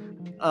sucks.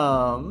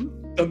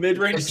 The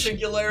mid-range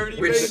singularity,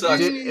 which baby. sucks.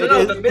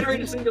 The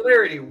mid-range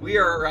singularity. We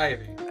are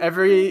arriving.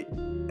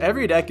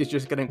 Every deck is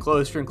just getting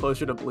closer and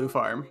closer to blue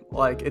farm.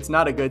 Like, it's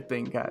not a good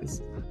thing,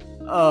 guys.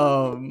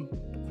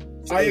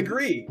 I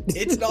agree.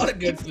 It's not a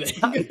good thing.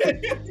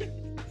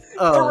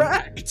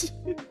 Correct.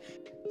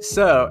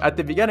 So, at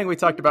the beginning, we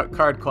talked about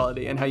card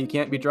quality and how you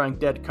can't be drawing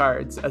dead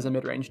cards as a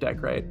mid-range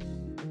deck, right?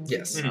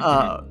 Yes.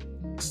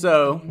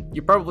 So,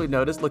 you probably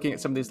noticed, looking at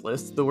some of these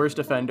lists, the worst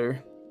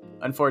offender,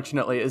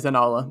 unfortunately, is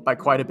Inala by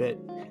quite a bit.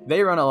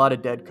 They run a lot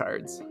of dead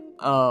cards.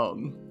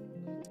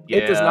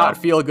 It does not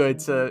feel good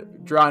to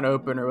draw an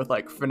opener with,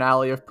 like,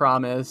 Finale of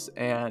Promise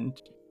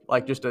and,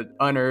 like, just an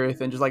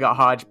Unearth and just, like, a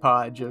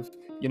hodgepodge of,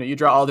 you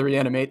draw all the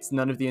Reanimates,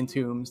 none of the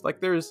Entombs.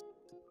 Like, there's...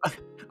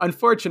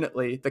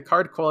 Unfortunately, the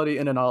card quality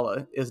in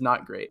Inala is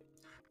not great.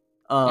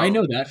 I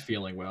know that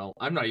feeling well.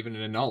 I'm not even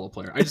an Inala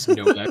player. I just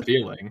know that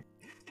feeling.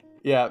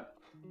 Yeah.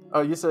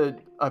 Oh, you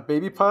said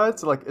baby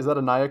pods? Like, is that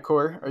a Naya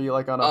core? Are you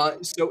like on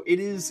a? So it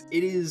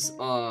is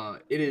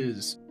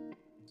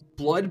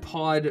Blood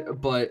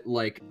Pod, but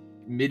like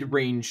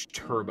mid-range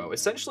turbo.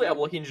 Essentially, I'm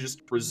looking to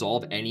just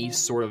resolve any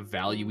sort of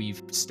value-y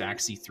stack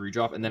C3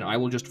 drop, and then I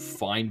will just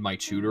find my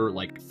tutor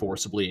like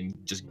forcibly and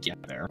just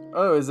get there.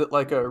 Oh, is it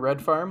like a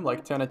red farm,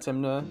 like Tana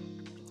Timna?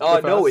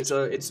 No, it's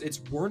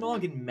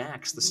Warnog and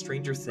Max, the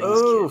Stranger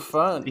Things kid.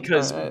 Fun.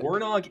 Because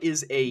Warnog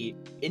is a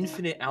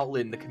infinite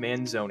outlet in the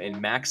command zone,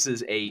 and Max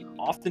is a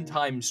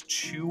oftentimes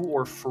 2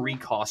 or free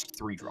cost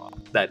 3 drop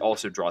that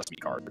also draws me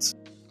cards.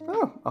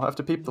 Oh, I'll have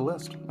to peep the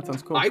list. That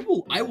sounds cool. I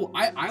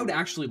would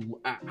actually,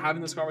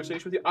 having this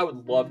conversation with you, I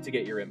would love to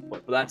get your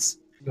input, but that's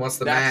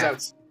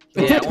math.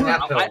 Yeah,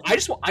 I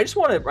just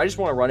want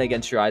to run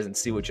against your eyes and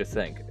see what you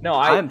think. No,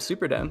 I'm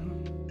super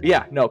down.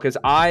 Yeah, no, because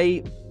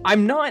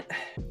I'm not.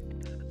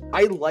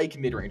 I like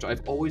mid-range.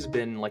 I've always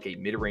been like a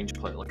mid-range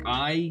player. Like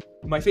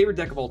my favorite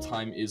deck of all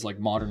time is like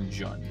Modern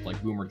Jund,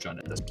 like Boomer Jund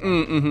at this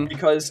point. Mm-hmm.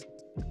 Because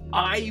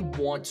I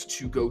want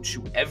to go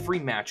to every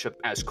matchup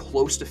as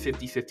close to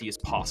 50-50 as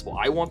possible.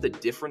 I want the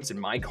difference in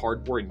my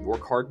cardboard and your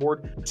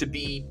cardboard to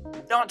be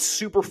not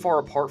super far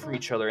apart from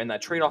each other, and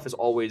that trade-off is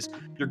always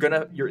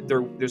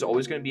there's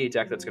always going to be a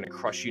deck that's going to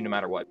crush you no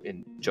matter what.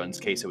 In Jun's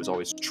case, it was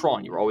always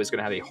Tron. You were always going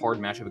to have a hard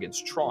matchup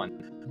against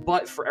Tron.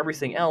 But for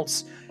everything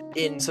else,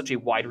 in such a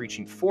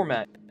wide-reaching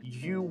format,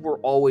 you were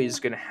always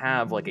going to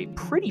have like a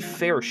pretty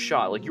fair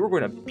shot. Like you were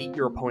going to beat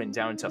your opponent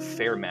down into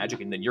fair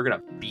Magic, and then you're going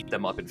to beat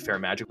them up in fair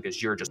Magic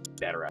because you're just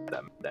better at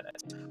them than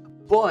it.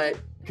 But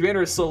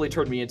Commander has slowly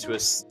turned me into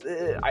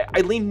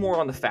I lean more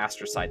on the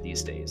faster side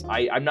these days.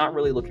 I'm not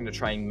really looking to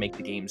try and make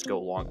the games go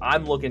long.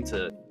 I'm looking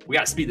to, we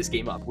got to speed this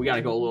game up. We got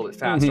to go a little bit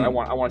faster. Mm-hmm.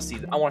 I want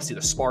to see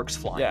the sparks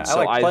flying. Yeah, so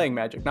I like playing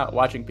Magic, not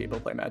watching people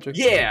play Magic.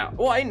 Yeah,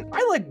 well, I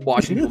like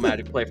watching people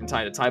Magic play from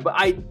time to time, but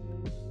I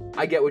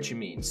get what you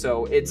mean.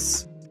 So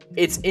it's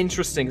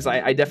interesting because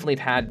I definitely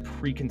have had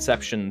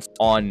preconceptions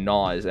on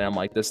Naus, and I'm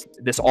like,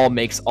 this all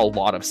makes a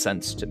lot of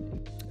sense to me.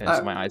 And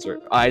so my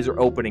eyes are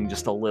opening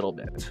just a little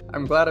bit.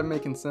 I'm glad I'm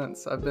making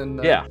sense. I've been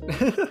yeah.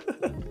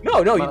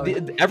 No,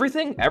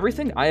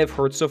 everything I have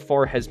heard so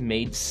far has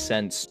made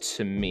sense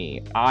to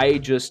me. So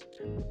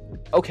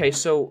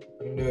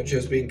No,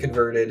 Joe's being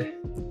converted.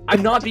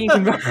 I'm not being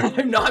converted.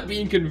 I'm not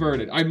being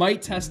converted. I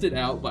might test it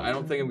out, but I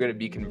don't think I'm going to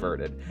be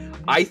converted.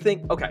 I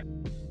think Okay,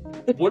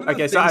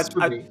 so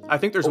I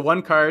think there's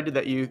one card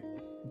that you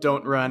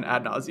don't run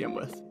Ad Nauseum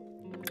with.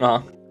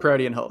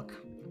 Protean Hulk.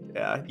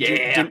 Yeah.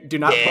 Do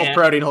not pull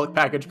Protean Hulk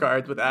package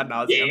cards with Ad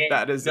Nauseum.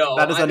 Yeah. That is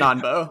a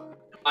non-bow.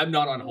 I'm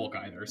not on Hulk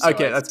either. So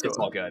okay, that's cool. It's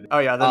all good. Oh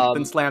yeah,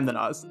 then slam the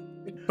Naus.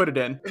 Put it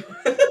in.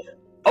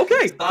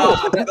 Okay.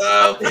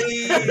 Oh,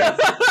 please.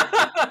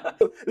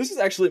 This is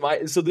actually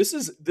this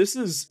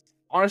is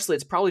honestly,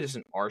 it's probably just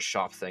an R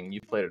shop thing.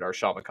 You've played at R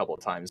shop a couple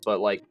of times, but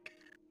like,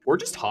 we're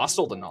just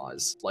hostile to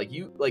Naus. Like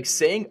you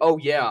saying, oh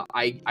yeah,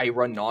 I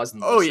run Naus,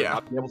 and not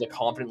being able to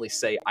confidently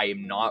say I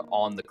am not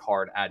on the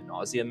card Ad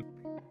Nauseum.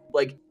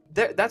 Like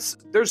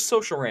there's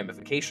social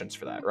ramifications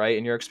for that, right?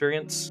 In your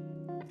experience?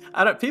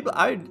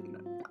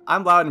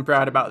 I'm loud and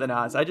proud about the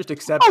Naus. I just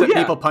accept that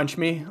people punch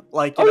me.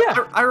 Like,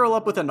 I roll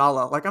up with a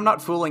Nala. Like, I'm not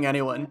fooling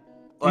anyone.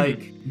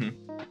 Like,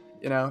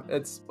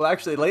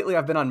 actually, lately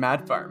I've been on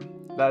Mad Farm.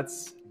 That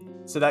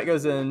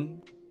goes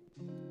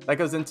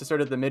into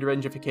sort of the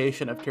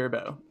mid-rangification of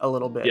Turbo a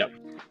little bit. Yep.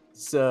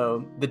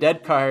 So the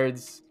dead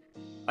cards,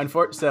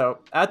 so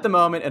at the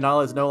moment,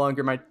 Anala is no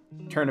longer my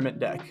tournament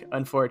deck,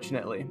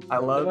 unfortunately. I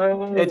love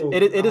it.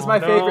 It is my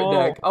favorite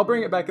deck. I'll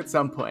bring it back at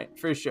some point,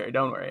 for sure.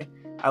 Don't worry.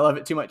 I love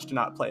it too much to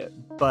not play it.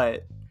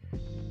 But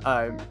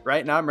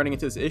right now I'm running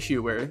into this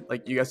issue where,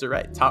 like, you guys are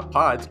right. Top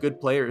pods, good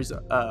players,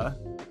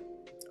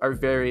 are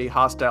very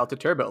hostile to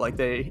Turbo. Like,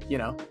 they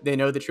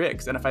know the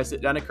tricks. And if I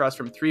sit down across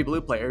from 3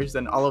 blue players,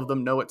 then all of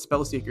them know what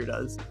Spellseeker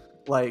does.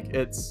 Like,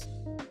 it's,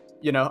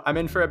 I'm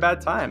in for a bad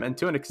time. And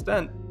to an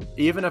extent,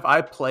 even if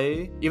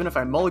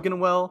I mulligan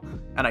well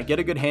and I get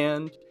a good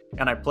hand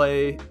and I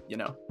play,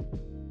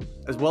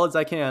 as well as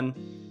I can,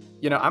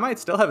 I might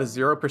still have a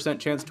 0%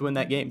 chance to win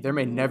that game. There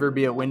may never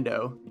be a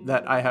window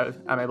that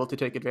I'm able to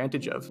take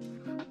advantage of.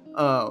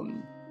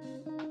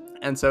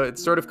 And so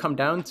it's sort of come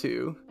down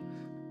to,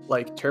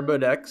 like, Turbo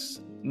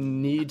decks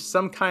need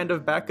some kind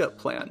of backup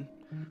plan.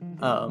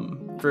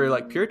 For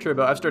like pure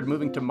Turbo, I've started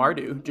moving to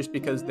Mardu just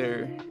because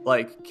their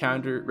like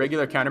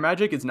regular counter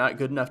magic is not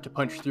good enough to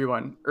punch through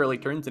on early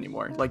turns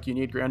anymore. Like, you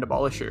need Grand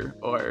Abolisher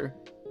or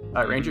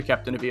Ranger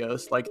Captain of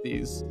Eos, like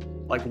these,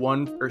 like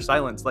one or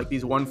silence, like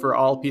these one for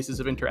all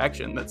pieces of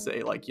interaction that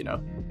say, like,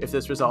 if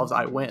this resolves,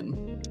 I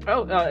win.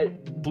 Oh,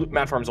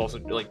 Mad Farm's also,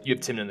 like, you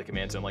have Tymna in the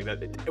command zone like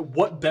that.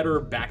 What better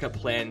backup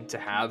plan to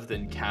have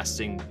than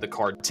casting the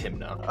card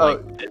Tymna?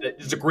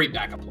 It's a great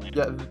backup plan.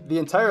 Yeah, the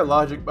entire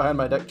logic behind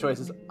my deck choice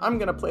is I'm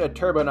gonna play a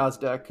Turbo Naus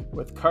deck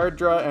with card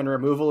draw and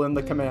removal in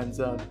the command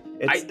zone.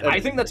 I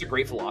think that's a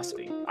great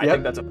philosophy. I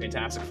think that's a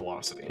fantastic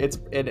philosophy.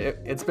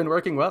 It's been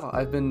working well.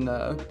 I've been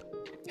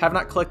have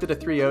not collected a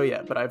 3-0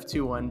 yet, but I've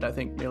 2-1'd, I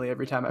think, nearly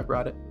every time I've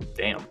brought it.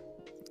 Damn.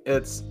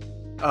 It's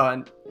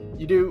I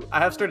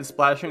have started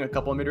splashing a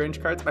couple of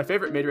mid-range cards. My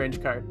favorite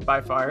mid-range card by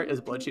far is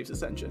Bloodchief's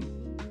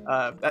Ascension.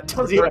 That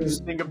tells you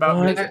everything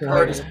about me. That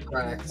card is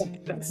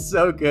cracked. That's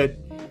so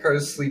good. Card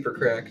is sleeper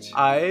cracked.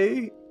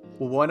 I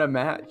won a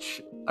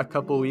match a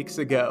couple weeks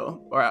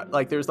ago, or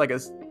like there's like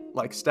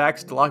a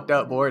stacks locked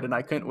out board and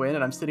I couldn't win,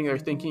 and I'm sitting there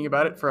thinking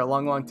about it for a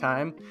long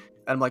time, and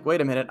I'm like,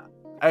 wait a minute,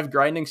 I have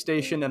Grinding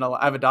Station and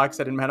I have a dock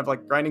set and I have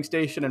like Grinding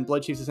Station and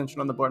Bloodchief's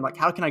Ascension on the board. I'm like,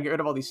 how can I get rid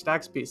of all these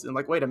stacks pieces? I'm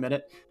like, wait a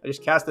minute, I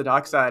just cast the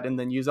dock side and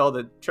then use all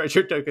the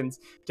treasure tokens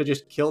to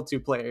just kill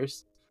 2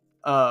 players.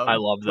 I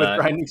love that. With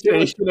Grinding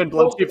Station and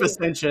Bloodchief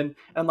Ascension. And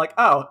I'm like,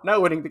 oh, now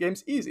winning the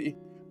game's easy.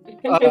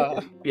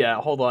 Yeah,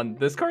 hold on.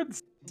 This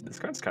card's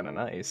kind of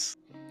nice.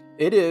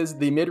 It is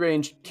the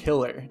mid-range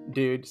killer,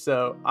 dude.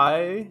 So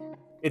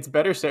it's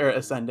Better Sarah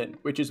Ascendant,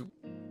 which is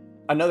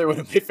another one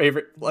of my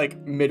favorite, like,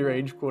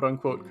 mid-range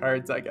quote-unquote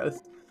cards, I guess.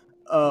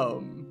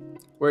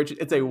 Where it's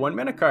a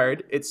 1-mana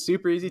card. It's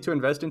super easy to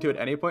invest into at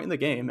any point in the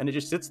game, and it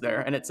just sits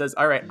there, and it says,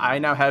 all right, I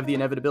now have the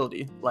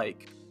inevitability.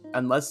 Like,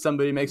 unless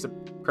somebody makes a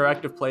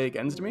proactive play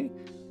against me,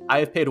 I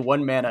have paid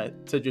 1 mana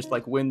to just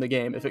like win the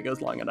game if it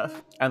goes long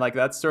enough. And like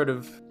that's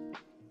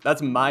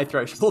my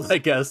threshold, I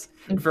guess,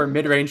 for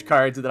mid-range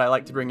cards that I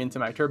like to bring into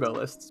my turbo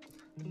lists.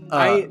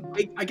 I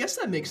guess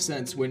that makes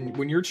sense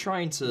when you're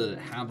trying to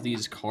have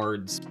these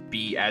cards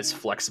Be as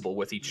flexible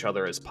with each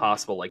other as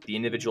possible. Like the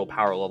individual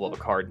power level of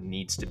a card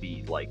needs to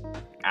be like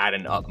at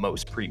an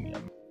utmost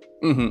premium.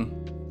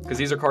 Because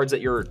these are cards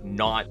that you're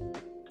not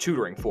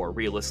tutoring for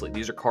realistically.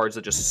 These are cards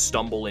that just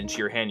stumble into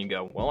your hand and you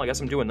go, well, I guess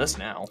I'm doing this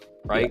now,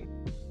 right?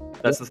 Yeah.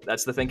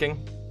 That's the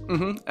thinking.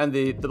 And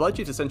the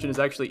Bloodchief Ascension is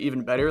actually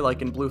even better,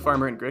 like in Blue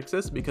Farmer and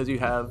Grixis, because you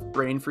have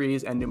Brain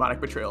Freeze and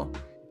Mnemonic Betrayal,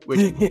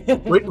 which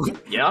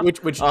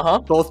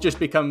both just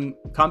become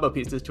combo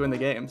pieces to win the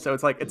game. So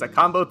it's like it's a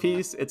combo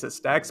piece, it's a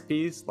stacks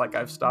piece. Like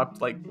I've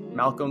stopped like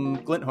Malcolm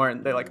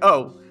Glinthorn. They're like,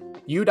 oh,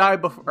 you die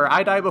before, or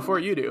I die before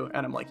you do,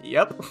 and I'm like,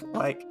 yep.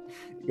 Like,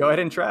 go ahead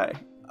and try.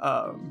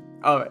 All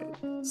right.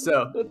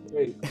 So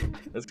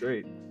That's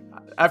great.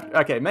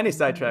 Okay, many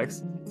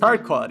sidetracks.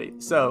 Card quality.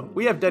 So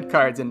we have dead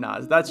cards in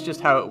Naus. That's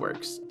just how it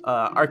works.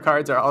 Our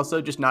cards are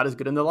also just not as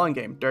good in the long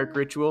game. Dark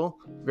Ritual,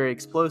 very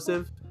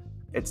explosive.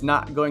 It's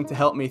not going to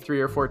help me 3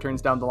 or 4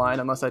 turns down the line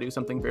unless I do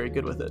something very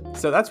good with it.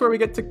 So that's where we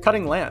get to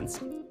cutting lands.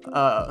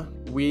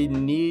 We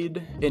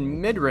need, in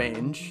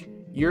mid-range,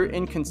 your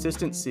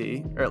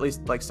inconsistency, or at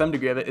least like some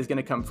degree of it, is going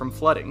to come from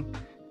flooding.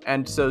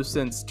 And so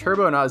since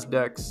Turbo Naus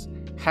decks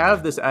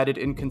have this added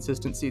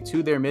inconsistency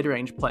to their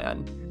mid-range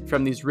plan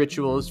from these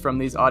rituals, from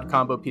these odd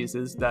combo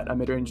pieces that a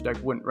mid-range deck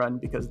wouldn't run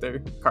because their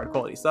card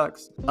quality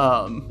sucks,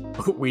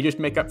 we just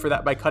make up for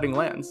that by cutting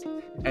lands.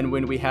 And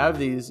when we have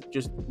these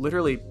just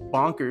literally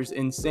bonkers,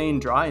 insane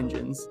draw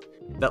engines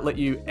that let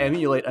you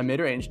emulate a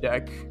mid-range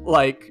deck,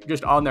 like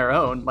just on their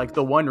own, like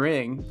the One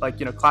Ring, like,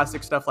 you know,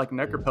 classic stuff like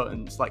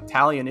Necropotence, like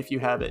Talion if you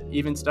have it,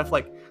 even stuff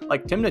like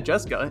Timna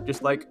Jeska,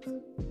 just like,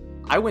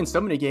 I win so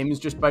many games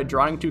just by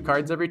drawing 2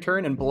 cards every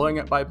turn and blowing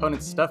up my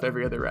opponent's stuff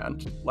every other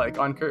round, like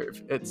on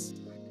curve.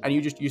 And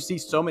you see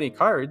so many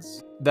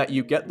cards that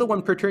you get the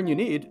 1 per turn you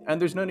need,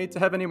 and there's no need to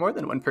have any more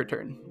than 1 per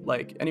turn.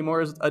 Like, any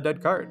more is a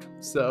dead card.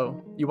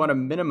 So you want to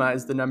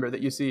minimize the number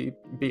that you see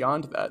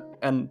beyond that.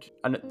 And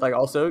like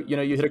also, you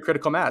know, you hit a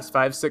critical mass,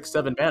 5, 6,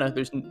 7 mana.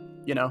 There's,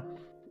 you know,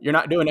 you're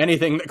not doing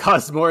anything that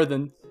costs more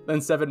than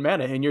 7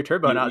 mana in your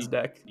Turbo Naus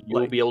deck. You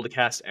will be able to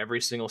cast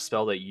every single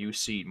spell that you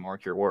see,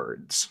 mark your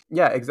words.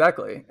 Yeah,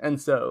 exactly. And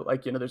so,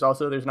 like, you know,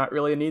 there's not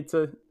really a need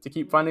to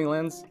keep finding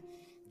lands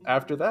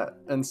after that.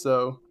 And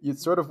so it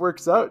sort of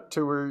works out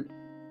to where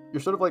you're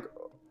sort of like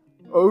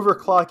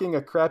overclocking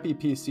a crappy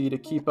PC to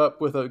keep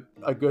up with a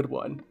good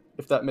one,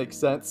 if that makes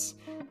sense.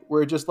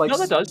 We're just like... No,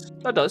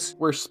 that does.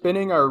 We're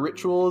spinning our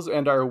rituals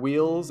and our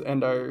wheels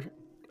and our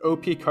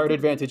OP card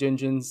advantage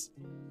engines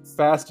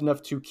fast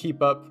enough to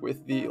keep up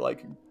with the,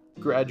 like,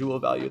 gradual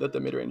value that the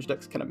mid-range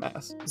decks can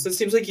amass. So it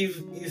seems like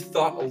you've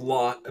thought a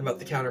lot about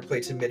the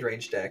counterplay to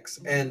mid-range decks,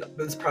 and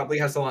this probably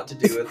has a lot to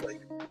do with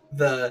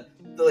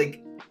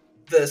like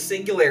the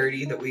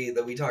singularity that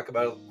we talk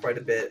about quite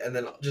a bit, and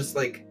then just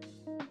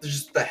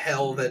the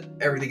hell that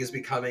everything is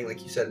becoming,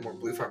 like you said, more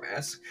Blue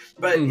Farm-esque.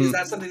 But is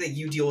that something that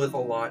you deal with a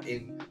lot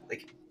in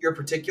like your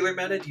particular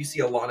meta? Do you see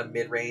a lot of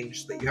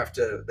mid-range that you have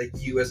to, like,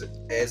 you as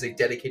a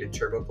dedicated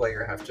turbo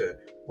player have to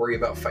worry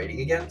about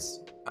fighting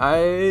against?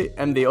 I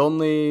am the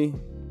only...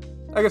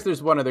 I guess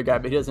there's one other guy,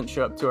 but he doesn't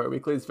show up to our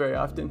weeklies very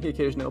often. He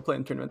occasionally will play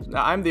in tournaments.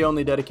 Now, I'm the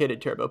only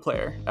dedicated turbo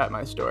player at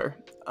my store.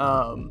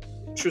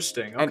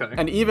 Interesting. Okay.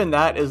 And even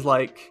that is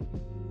like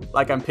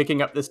I'm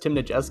picking up this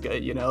Timna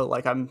Jeska, you know,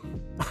 like I'm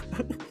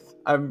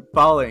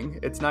falling.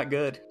 It's not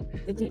good.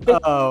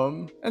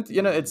 And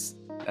you know, it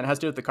has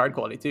to do with the card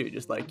quality too.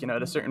 Just like, you know,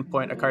 at a certain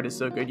point, a card is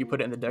so good you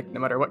put it in the deck no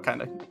matter what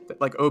kind of,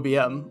 like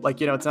OBM.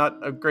 Like, you know, it's not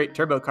a great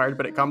turbo card,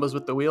 but it combos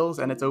with the wheels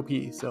and it's OP.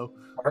 So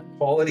card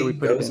quality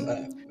goes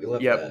up. We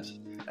love that.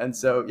 And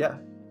so yeah.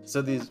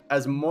 So these,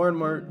 as more and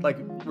more, like,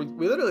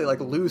 we literally like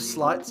lose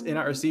slots in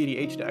our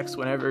CDH decks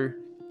whenever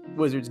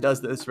Wizards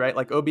does this, right?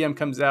 Like OBM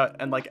comes out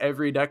and like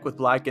every deck with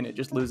black in it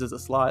just loses a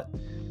slot.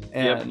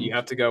 And you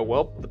have to go,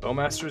 well, the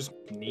Bowmasters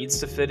needs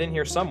to fit in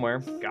here somewhere.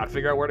 Gotta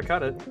figure out where to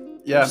cut it.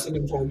 Yeah. I'm just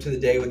looking forward to the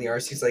day when the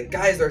RC's like,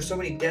 guys, there are so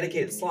many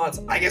dedicated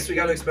slots. I guess we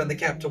got to expand the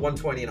cap to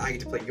 120 and I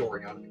get to play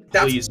Yorion.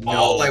 That's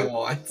all I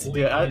want.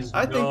 Yeah,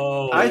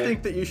 I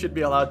think that you should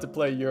be allowed to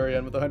play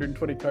Yorion with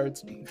 120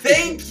 cards.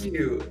 Thank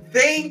you.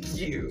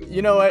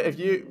 You know what? If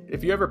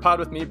you ever pod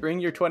with me, bring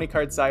your 20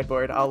 card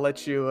sideboard. I'll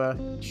let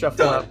you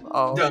shuffle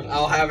up. Done.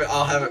 I'll have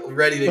it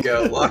ready to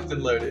go, locked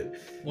and loaded.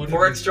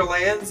 4 extra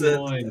lands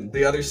and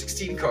the other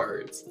 16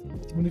 cards.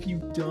 What have you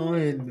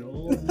done?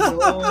 Oh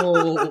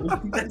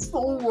no! That's the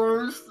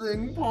worst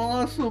thing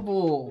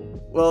possible.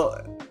 Well,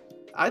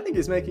 I think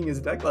he's making his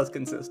deck less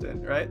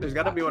consistent, right? There's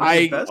got to be one of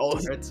his best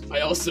cards.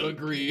 I also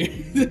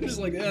agree. Just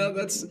like, yeah,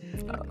 that's...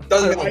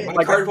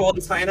 My card quality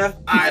is high enough.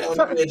 I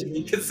don't need it to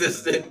be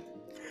consistent.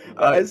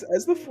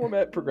 As the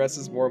format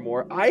progresses more and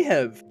more, I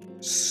have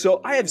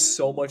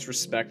so much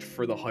respect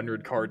for the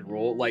 100 card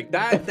rule. Like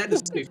that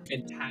is a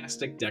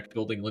fantastic deck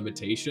building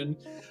limitation.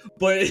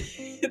 But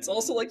it's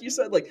also like you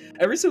said, like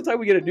every single time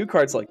we get a new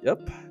card, it's like,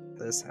 yep,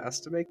 this has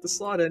to make the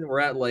slot in. We're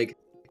at like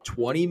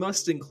 20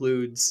 must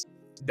includes,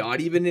 not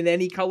even in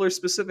any color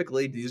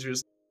specifically. These are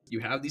just, you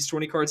have these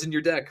 20 cards in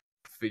your deck.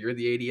 Figure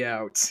the 80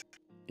 out.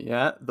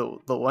 Yeah, the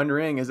One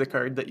Ring is a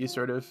card that you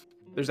sort of...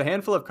 There's a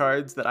handful of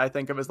cards that I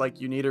think of as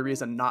like you need a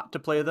reason not to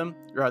play them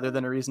rather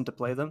than a reason to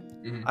play them.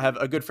 Mhm. I have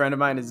a good friend of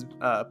mine is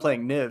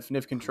playing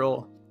Niv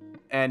Control,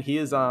 and he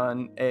is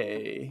on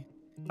a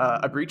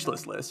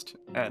breachless list.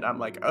 And I'm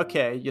like,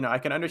 okay, you know, I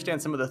can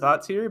understand some of the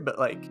thoughts here, but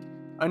like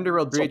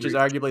Underworld Breach is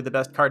arguably the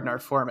best card in our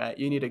format.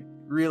 You need a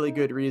really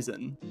good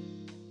reason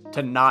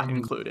to not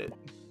include it,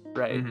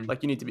 right?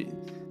 Like you need to be...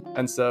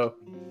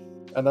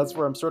 And that's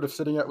where I'm sort of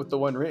sitting at with the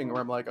One Ring,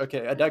 where I'm like,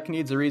 okay, a deck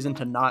needs a reason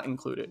to not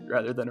include it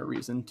rather than a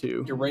reason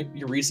to.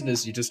 Your reason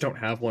is you just don't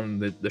have one.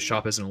 The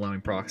shop isn't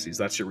allowing proxies.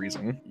 That's your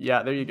reason.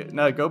 Yeah, there you go.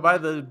 No, go buy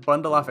the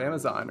bundle off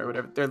Amazon or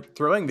whatever. They're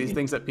throwing these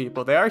things at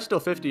people. They are still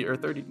 50 or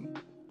 30.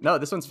 No,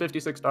 this one's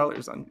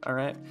 $56 on. All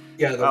right.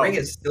 Yeah, the ring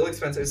is still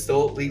expensive. It's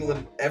still legal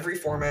in every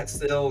format.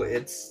 Still,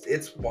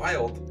 it's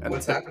wild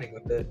what's happening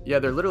with it. Yeah,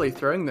 they're literally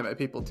throwing them at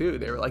people too.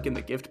 They were like in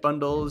the gift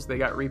bundles. They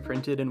got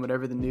reprinted in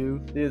whatever the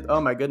new is. Oh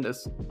my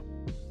goodness.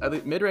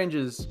 Mid-range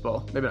is,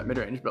 well, maybe not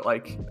mid-range, but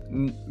like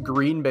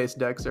green-based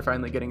decks are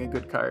finally getting a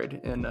good card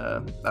in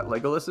that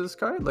Legolas's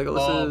card.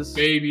 Legolas's... Oh,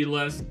 baby,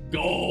 let's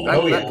go!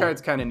 That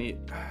card's kind of neat.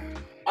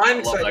 I'm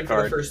excited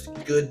for the first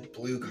good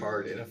blue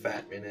card in a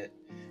fat minute.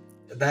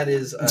 That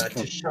is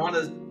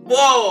Tishana's...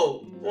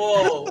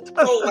 Whoa!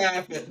 Don't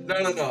laugh at...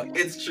 No.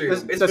 It's true.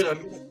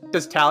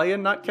 Does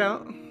Talion not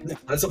count?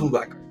 That's a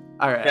blue-black card.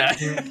 All right.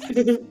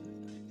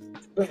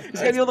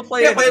 He's gonna be able to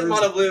play it. Play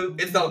mono blue.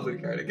 It's not a blue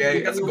card,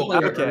 okay? That's a gold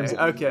card.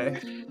 Okay.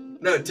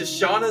 No,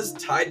 Tishana's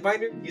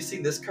Tidebinder. You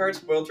seen this card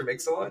spoiled for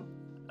Mix-a-Lot?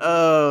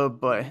 Oh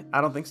boy,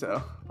 I don't think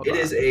so. It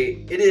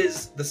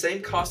is the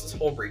same cost as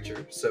Hull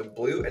Breacher, so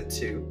blue and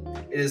 2.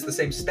 It is the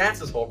same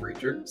stats as Hull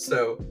Breacher,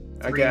 so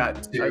 3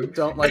 and 2. I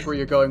don't like where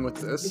you're going with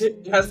this.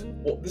 It has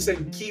the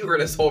same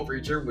keyword as Hull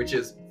Breacher, which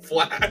is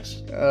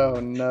Flash.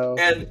 Oh no.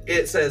 And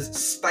it says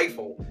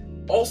Stifle.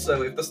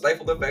 Also, if the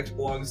stifled effect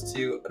belongs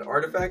to an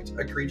artifact,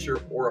 a creature,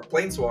 or a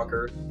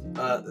planeswalker,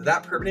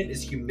 that permanent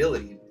is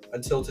Humility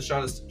until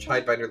Tishana's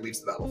Tidebinder leaves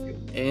the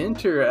battlefield.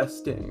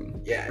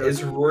 Interesting. Yeah,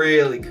 it's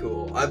really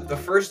cool. The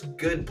first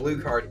good blue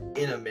card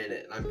in a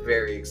minute. I'm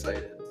very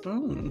excited.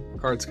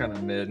 Card's kind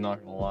of mid,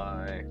 not gonna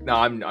lie. No,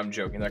 I'm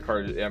joking. That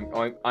card,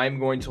 I'm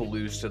going to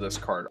lose to this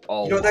card.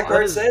 You know what that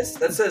card says?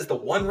 That says the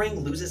One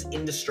Ring loses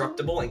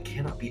indestructible and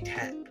cannot be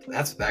tapped.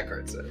 That's what that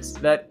card says.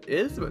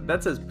 That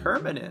says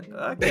permanent.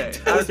 Okay.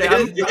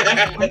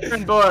 I'm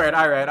on board.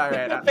 All right.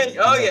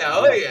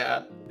 Oh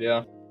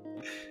yeah.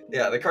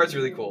 Yeah, the card's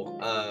really cool.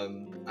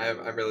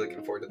 I'm really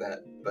looking forward to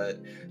that.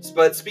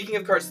 But speaking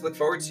of cards to look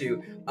forward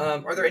to,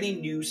 are there any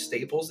new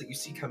staples that you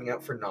see coming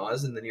out for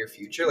Naus in the near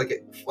future,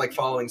 like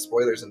following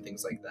spoilers and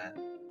things like that?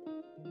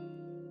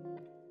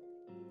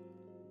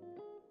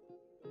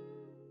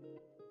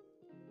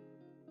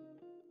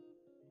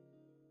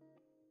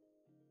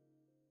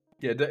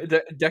 Yeah,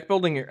 the deck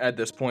building at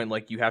this point,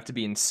 like, you have to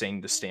be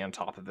insane to stay on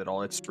top of it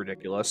all. It's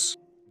ridiculous.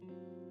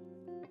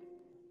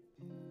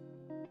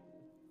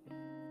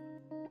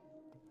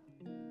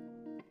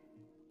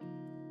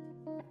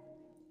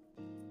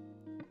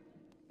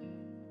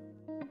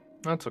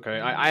 That's okay.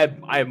 I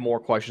have more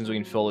questions. We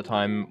can fill the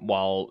time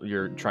while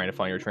you're trying to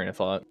find your train of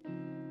thought.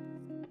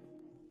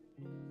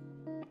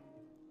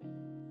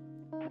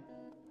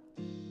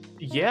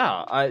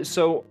 Yeah,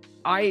 so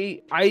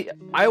I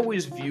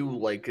always view,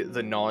 like,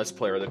 the Naus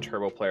player, the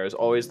turbo player, as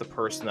always the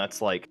person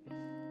that's, like,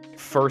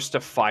 first to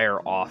fire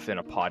off in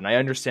a pod. And I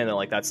understand that,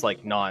 like, that's,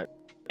 like, not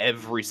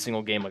every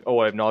single game, like, oh,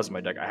 I have Naus in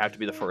my deck, I have to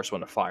be the first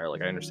one to fire.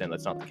 Like, I understand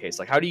that's not the case.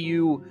 Like, how do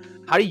you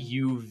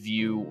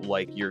view,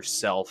 like,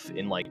 yourself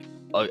in, like,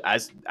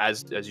 as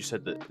you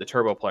said, the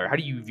turbo player, how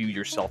do you view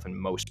yourself in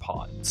most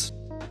pods?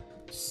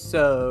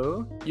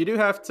 So you do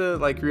have to,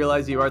 like,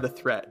 realize you are the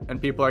threat, and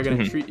people are going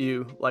to treat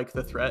you like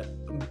the threat.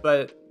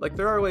 But, like,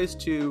 there are ways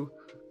to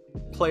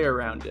play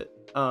around it.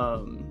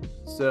 And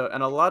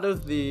a lot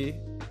of the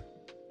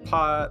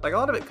pod, like, a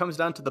lot of it comes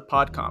down to the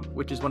pod comp,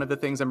 which is one of the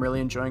things I'm really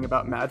enjoying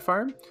about Mad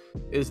Farm,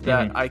 is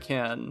that I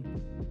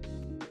can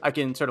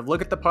sort of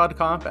look at the pod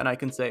comp and I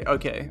can say,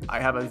 okay,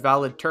 I have a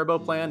valid turbo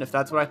plan if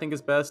that's what I think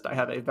is best. I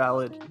have a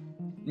valid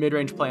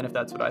mid-range plan if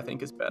that's what I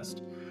think is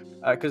best.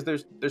 Because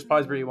there's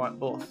pods where you want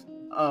both.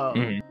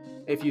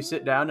 If you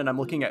sit down and I'm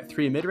looking at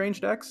 3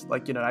 mid-range decks,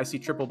 like, you know, I see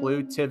Triple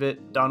Blue,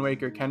 Tivit,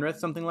 Dawnwaker, Kenrith,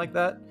 something like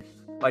that.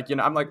 Like, you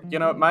know, I'm like, you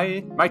know,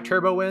 my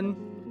turbo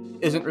win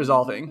isn't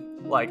resolving.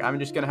 Like, I'm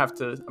going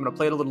to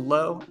play it a little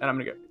low, and I'm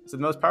going to go. So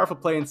the most powerful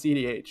play in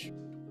CDH.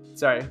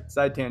 Sorry,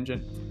 side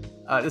tangent.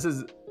 This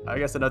is, I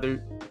guess,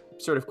 another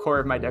sort of core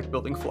of my deck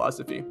building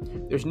philosophy.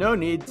 There's no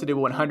need to do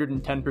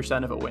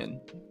 110% of a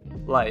win.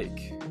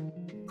 Like,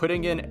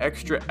 putting in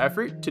extra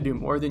effort to do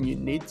more than you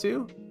need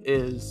to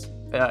is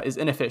is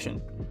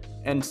inefficient.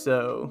 And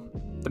so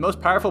the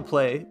most powerful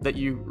play that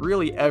you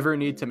really ever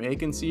need to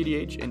make in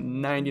CDH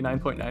in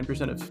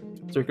 99.9%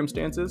 of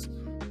circumstances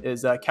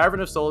is Cavern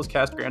of Souls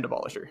cast Grand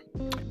Abolisher.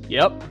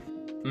 Yep.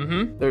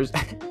 Mm-hmm.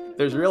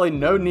 There's really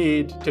no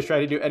need to try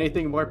to do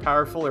anything more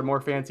powerful or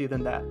more fancy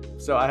than that.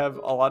 So I have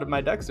a lot of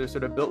my decks are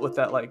sort of built with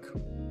that, like,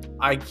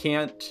 I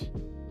can't,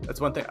 that's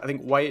one thing. I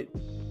think white,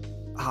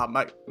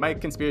 my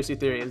conspiracy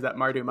theory is that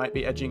Mardu might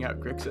be edging out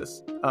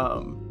Grixis.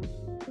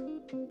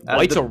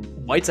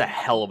 White's a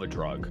hell of a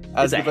drug.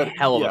 It's a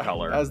hell of a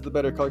color. As the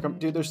better color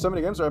dude, there's so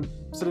many games where I'm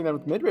sitting down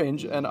with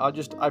mid-range and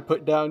I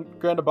put down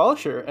Grand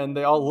Abolisher and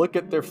they all look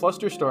at their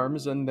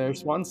Flusterstorms and their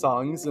Swan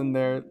Songs and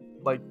their,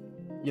 like,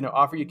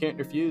 offer you can't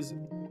refuse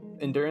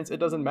endurance. It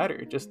doesn't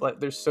matter. Just like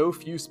there's so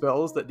few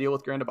spells that deal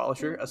with Grand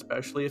Abolisher,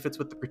 especially if it's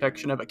with the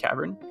protection of a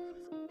cavern.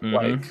 Mm-hmm.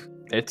 Like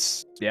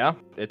it's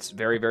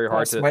very, very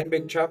hard to Smite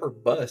Big Trap or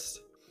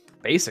bust.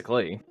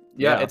 Basically.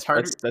 Yeah, it's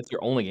hard. That's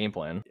your only game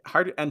plan.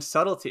 Hard and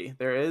subtlety.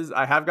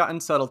 I have gotten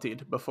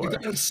subtletied before. You've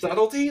gotten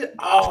subtletied?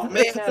 Oh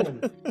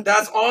man,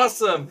 that's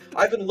awesome.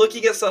 I've been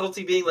looking at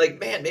subtlety, being like,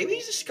 man, maybe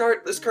this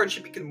card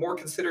should be more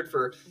considered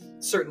for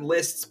certain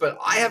lists, but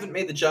I haven't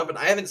made the jump and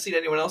I haven't seen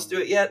anyone else do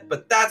it yet.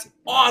 But that's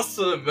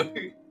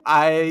awesome.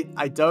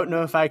 I don't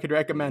know if I could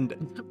recommend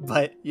it,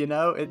 but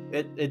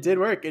it did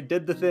work. It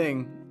did the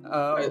thing.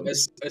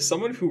 As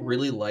someone who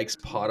really likes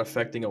pot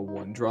affecting a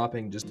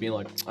one-dropping, just being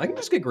like, I can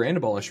just get Grand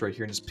Abolish right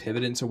here and just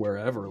pivot into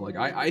wherever. Like,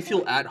 I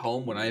feel at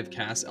home when I have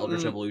cast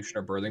Eldritch Evolution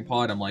or Birthing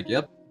Pod. I'm like,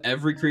 yep,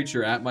 every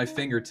creature at my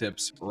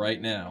fingertips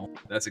right now.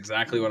 That's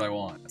exactly what I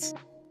want.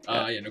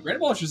 Grand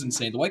Abolish is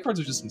insane. The white cards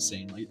are just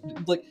insane.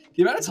 Like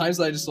the amount of times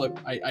that I just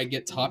I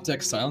get top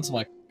deck silence. I'm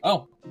like,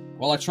 oh,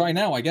 well, I try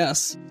now, I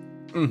guess.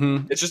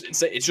 Mm-hmm. It's just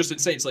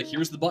insane. It's like,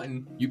 here's the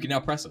button. You can now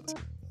press it.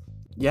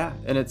 Yeah,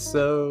 and it's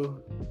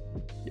so.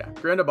 Yeah,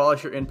 Grand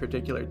Abolisher in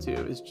particular too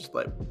is just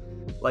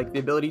like the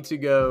ability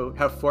to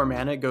have 4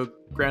 mana, go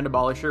Grand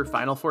Abolisher,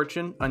 Final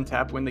Fortune,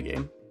 untap, win the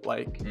game.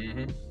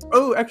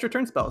 Extra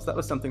turn spells. That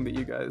was something that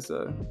you guys.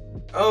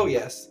 Oh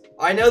yes,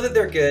 I know that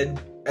they're good.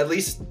 At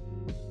least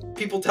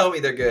people tell me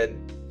they're good.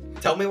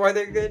 Tell me why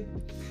they're good.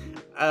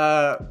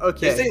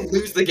 Okay. They say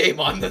lose the game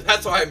on them.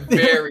 That's why I'm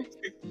very.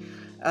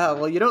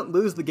 Well, you don't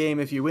lose the game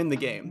if you win the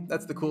game.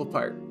 That's the cool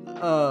part.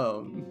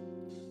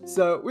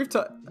 So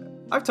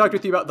I've talked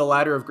with you about the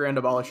ladder of Grand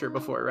Abolisher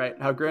before, right?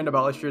 How Grand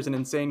Abolisher is an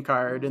insane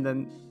card, and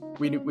then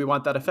we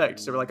want that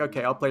effect. So we're like,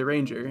 okay, I'll play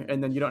Ranger,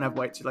 and then you don't have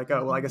whites. You're like,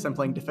 oh, well, I guess I'm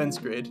playing Defense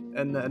Grid.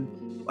 And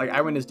then, I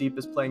went as deep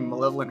as playing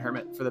Malevolent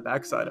Hermit for the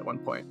backside at one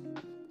point.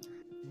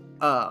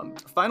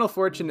 Final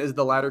Fortune is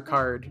the ladder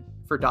card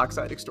for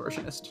Dockside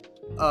Extortionist.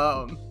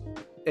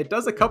 It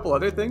does a couple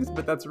other things,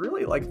 but that's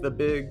really, the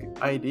big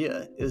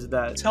idea, is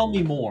that... Tell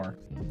me more.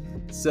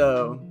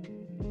 So...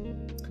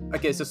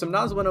 Okay, so some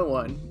Naus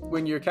 101,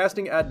 when you're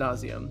casting Ad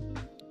Nauseum,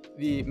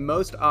 the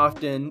most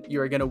often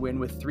you are going to win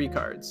with 3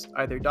 cards,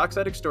 either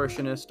Dockside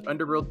Extortionist,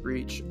 Underworld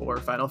Breach, or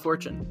Final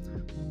Fortune.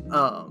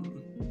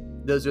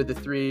 Those are the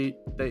 3,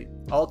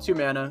 all 2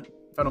 mana.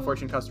 Final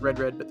Fortune costs red,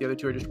 but the other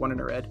 2 are just 1 and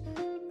a red.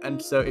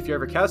 And so if you're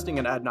ever casting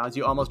an Ad Naus,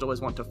 you almost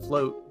always want to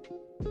float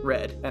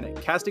red, and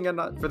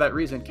for that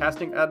reason,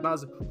 casting Ad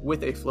Naus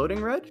with a floating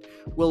red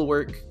will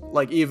work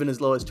even as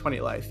low as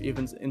 20 life.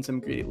 Even in some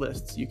greedy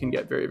lists, you can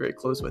get very, very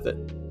close with it.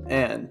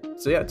 And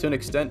so yeah, to an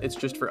extent, it's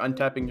just for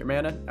untapping your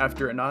mana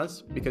after a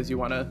Naus, because you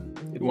want to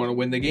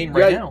win the game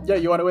now. Yeah,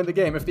 you want to win the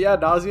game. If the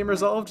Ad Nauseum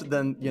resolved,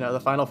 then the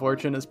Final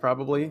Fortune is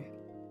probably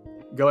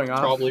going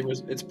off.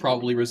 It's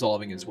probably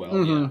resolving as well.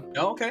 Mm-hmm.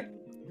 Yeah. Oh, okay.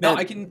 No,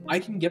 I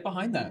can get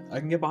behind that. I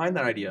can get behind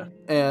that idea.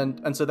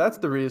 And so that's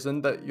the reason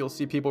that you'll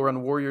see people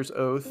run Warrior's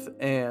Oath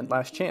and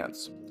Last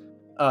Chance.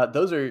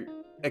 Those are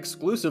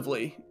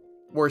exclusively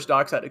worse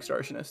Dockside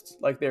Extortionists.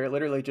 They're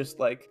literally just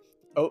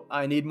oh,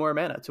 I need more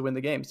mana to win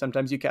the game.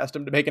 Sometimes you cast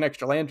them to make an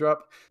extra land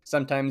drop.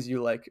 Sometimes you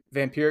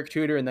Vampiric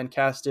Tutor and then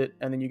cast it,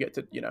 and then you get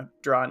to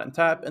draw and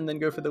untap and then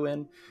go for the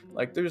win.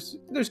 There's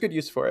good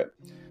use for it.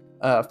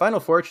 Final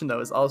Fortune though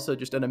is also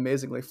just an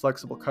amazingly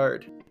flexible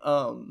card.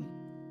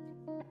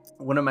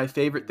 One of my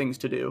favorite things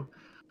to do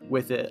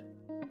with it,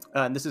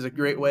 and this is a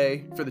great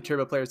way for the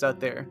turbo players out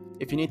there,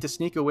 if you need to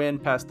sneak a win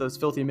past those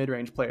filthy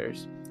mid-range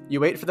players, you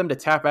wait for them to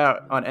tap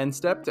out on end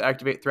step to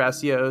activate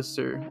Thrasios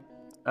or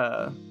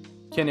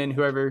Kinnan,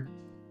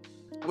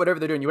 whatever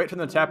they're doing. You wait for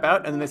them to tap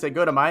out, and then they say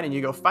go to mine, and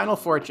you go Final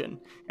Fortune,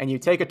 and you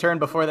take a turn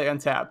before they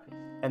untap,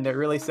 and they're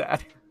really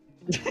sad.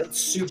 That's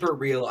super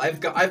real.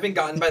 I've been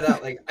gotten by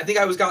that. I think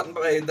I was gotten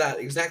by that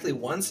exactly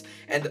once,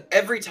 and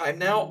every time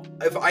now,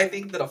 if I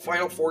think that a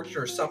Final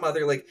Fortune or some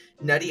other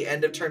nutty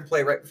end of turn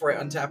play right before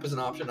I untap is an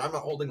option, I'm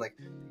not holding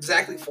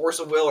exactly Force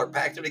of Will or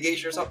Pact of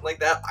Negation or something like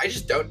that. I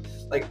just don't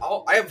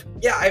I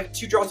have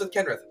 2 draws with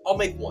Kenrith. I'll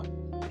make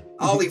 1.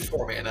 I'll leave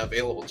 4 mana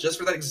available just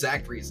for that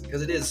exact reason,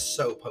 because it is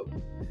so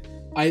potent.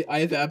 I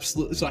have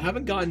absolutely, so I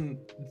haven't gotten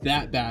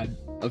that bad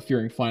of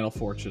fearing Final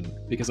Fortune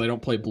because I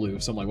don't play blue,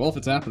 so I'm like, well, if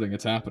it's happening,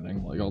 it's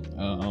happening.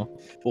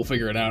 We'll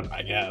figure it out,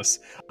 I guess.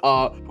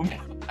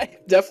 I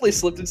definitely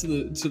slipped into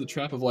the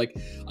trap of I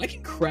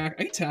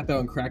can tap out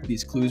and crack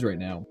these clues right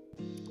now.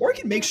 Or I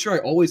can make sure I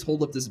always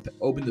open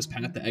this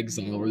Path to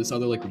Exile or this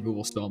other like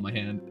removal spell in my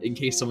hand in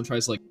case someone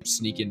tries to like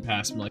sneak in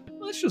past me. Like,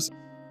 let's just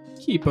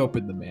keep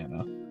open the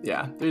mana.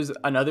 Yeah, there's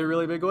another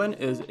really big one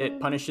is it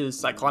punishes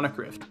Cyclonic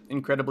Rift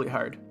incredibly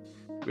hard.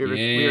 We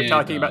were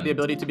talking about the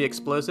ability to be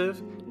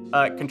explosive.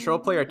 Control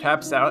player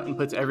taps out and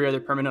puts every other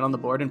permanent on the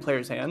board in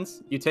player's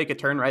hands. You take a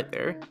turn right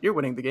there. You're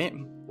winning the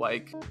game.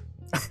 Like,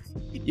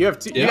 you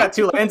got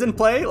 2 lands in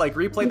play. Like,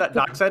 replay that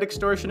Dockside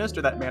Extortionist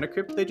or that Mana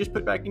Crypt they just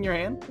put back in your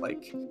hand.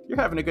 Like, you're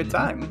having a good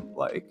time.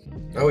 Like,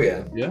 Oh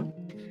yeah. Yeah.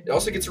 It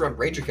also gets around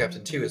Ranger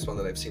Captain too. Is one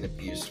that I've seen it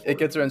used for. it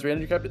gets around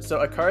Ranger Captain. So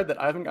a card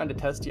that I haven't gotten to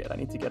test yet. I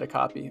need to get a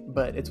copy,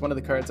 but it's one of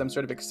the cards I'm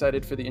sort of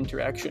excited for the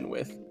interaction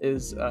with.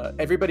 Is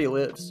Everybody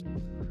Lives.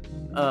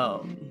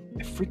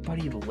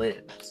 Everybody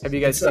lives. Have you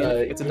guys seen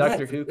it? It's a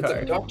Doctor Who It's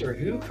card. a Doctor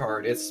Who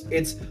card. It's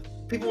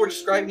people were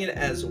describing it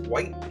as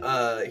white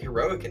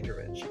heroic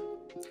intervention.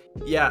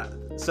 Yeah,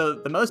 so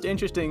the most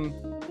interesting,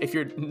 if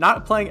you're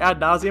not playing Ad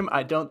Nauseum,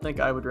 I don't think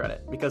I would run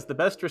it, because the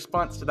best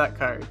response to that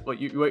card, well,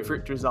 you wait for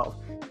it to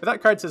resolve. But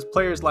that card says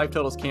players' life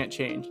totals can't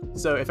change.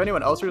 So if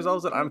anyone else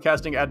resolves it, I'm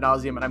casting Ad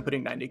Nauseum and I'm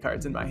putting 90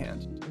 cards in my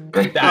hand.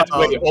 Wait,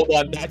 hold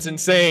on, that's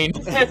insane.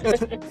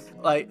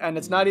 Like, and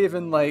it's not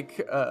even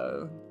like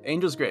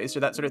Angel's Grace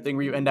or that sort of thing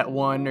where you end at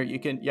 1, or you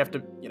can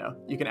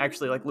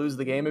actually like lose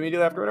the game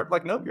immediately after whatever.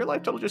 Like, nope, your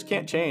life total just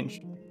can't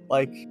change.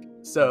 Like,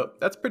 so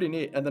that's pretty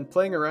neat. And then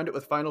playing around it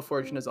with Final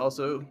Fortune is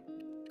also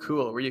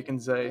cool, where you can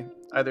say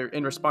either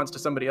in response to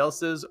somebody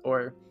else's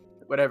or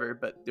whatever,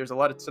 but there's a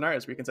lot of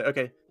scenarios where you can say,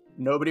 okay,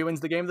 nobody wins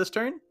the game this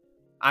turn,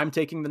 I'm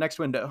taking the next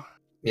window.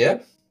 Yeah.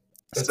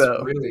 That's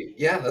So- really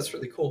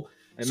cool.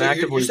 I'm So you're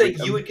actively saying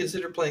become- you would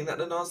consider playing that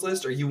in a Naus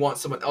list, or you want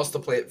someone else to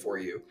play it for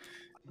you?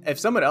 If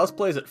someone else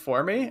plays it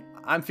for me,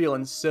 I'm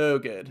feeling so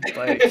good.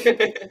 Like,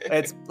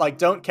 it's like,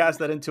 don't cast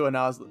that into a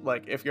Naus.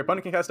 Like, if your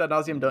opponent can cast Ad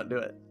Nauseum, don't do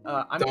it.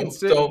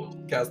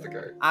 Don't cast the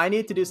card. I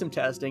need to do some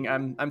testing.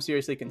 I'm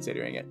seriously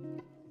considering it,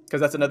 because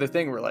that's another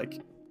thing where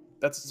like,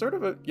 that's sort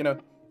of a,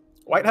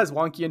 White has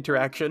wonky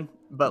interaction,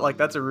 but like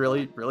that's a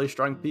really, really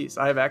strong piece.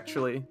 I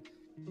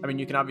mean,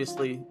 you can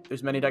obviously,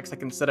 there's many decks that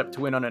can set up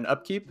to win on an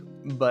upkeep,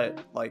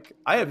 but like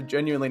I have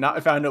genuinely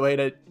not found a way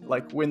to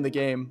like win the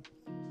game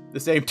the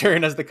same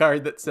turn as the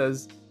card that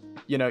says,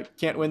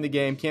 can't win the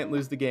game, can't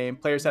lose the game,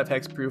 players have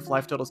hexproof,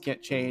 life totals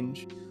can't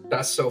change.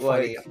 That's so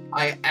funny.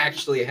 I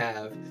actually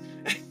have.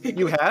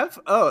 You have?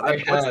 Oh, I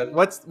have.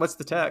 What's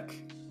the tech?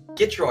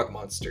 Gitrog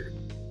Monster.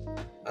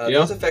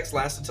 Those effects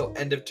last until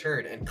end of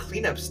turn, and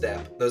Cleanup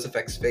Step, those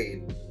effects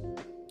fade.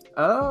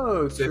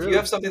 Oh, So true. if you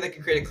have something that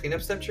can create a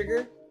Cleanup Step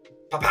trigger,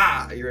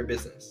 papa, you're in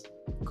business.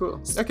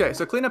 Cool. Okay,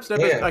 so cleanup step.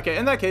 Yeah. Okay,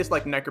 in that case,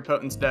 like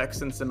Necropotence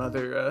decks and some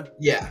other.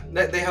 Yeah,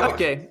 they have.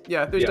 Okay,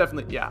 yeah, there's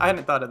definitely. Yeah, I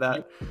hadn't thought of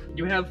that.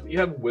 You have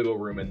wiggle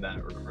room in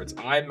that regards.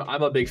 I'm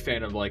a big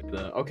fan of like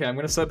I'm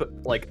gonna set up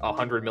like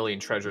 100 million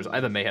treasures. I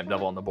have a mayhem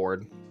devil on the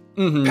board.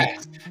 Mm-hmm.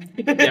 Pass.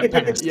 Yeah,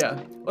 pass.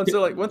 Yeah. Well,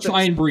 so like once.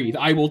 Try and breathe.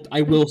 I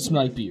will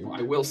snipe you.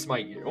 I will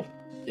smite you.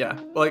 Yeah,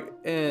 like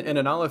in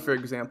Anala, for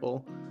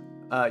example,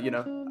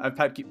 I've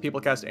had people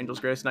cast Angel's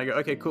Grace, and I go,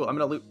 okay, cool. I'm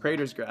gonna loot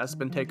Praetor's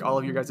Grasp and take all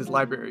of your guys'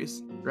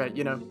 libraries, right?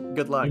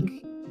 Good luck.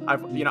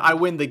 I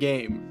win the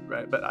game,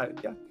 right? But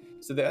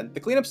So the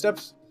cleanup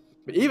steps,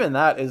 but even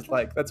that is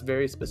like that's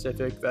very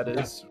specific. That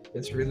is.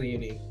 It's really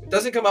unique. It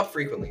doesn't come up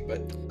frequently,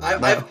 but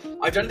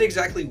I've done it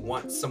exactly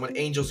once. Someone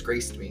Angels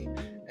graced me,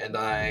 and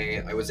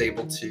I was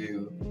able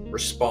to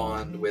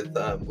respond with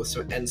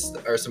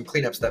some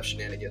cleanup step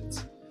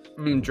shenanigans.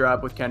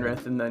 Drop with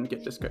Kenrith and then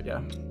get discard.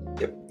 Yeah.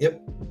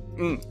 Yep.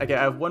 Okay,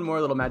 I have one more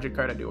little magic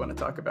card I do want to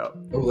talk about.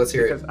 Oh, let's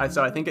hear it.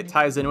 So I think it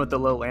ties in with the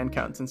low land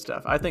counts and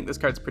stuff. I think this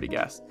card's pretty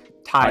gas.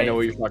 I know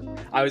what you're talking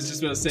about. I was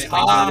just gonna say.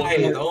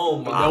 Tide. Oh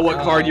my I know what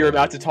card God. you're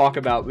about to talk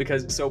about,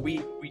 because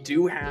we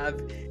do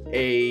have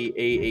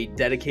a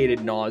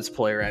dedicated Naus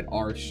player at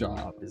our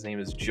shop. His name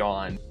is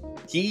John.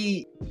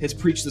 He has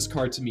preached this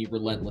card to me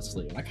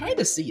relentlessly, and I kind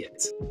of see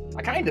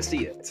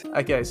it.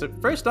 Okay, so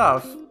first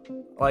off,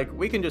 like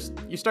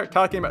you start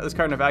talking about this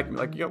card in a vacuum,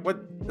 like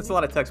that's a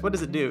lot of text. What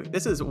does it do?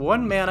 This is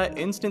 1 mana,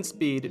 instant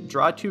speed,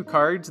 draw 2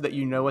 cards that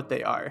you know what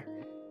they are.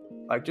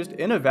 Like, just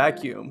in a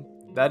vacuum,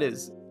 that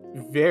is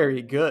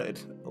very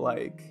good.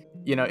 Like,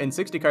 in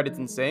 60 card it's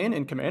insane.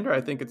 In Commander, I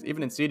think it's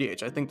even in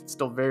CDH, I think it's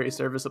still very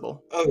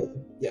serviceable. Oh,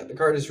 yeah, the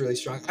card is really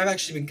strong. I've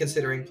actually been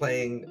considering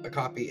playing a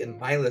copy in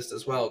my list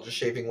as well, just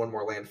shaving 1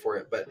 more land for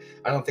it, but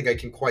I don't think I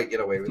can quite get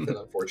away with it,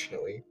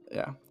 unfortunately.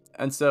 Yeah.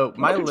 And so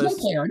my list,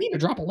 player, I need to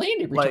drop a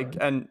land every like,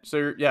 turn. and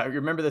so yeah,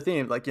 remember the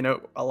theme. Like,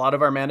 a lot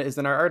of our mana is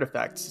in our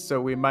artifacts, so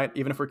we might,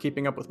 even if we're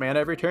keeping up with mana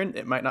every turn,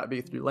 it might not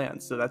be through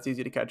lands. So that's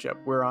easy to catch up.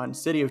 We're on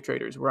City of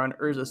Traders. We're on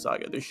Urza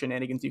Saga. There's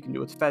shenanigans you can do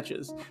with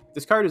fetches.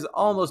 This card is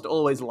almost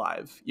always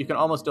live. You can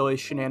almost always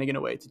shenanigan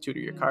away to tutor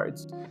your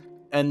cards.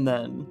 And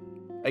then,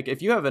 like,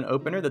 if you have an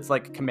opener that's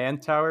like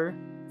Command Tower,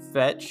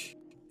 Fetch,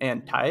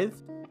 and Tithe,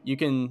 you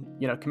can,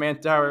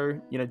 Command Tower,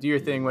 do your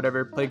thing,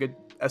 whatever, play good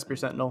Esper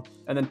Sentinel,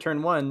 and then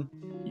turn 1,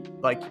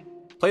 like,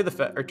 play the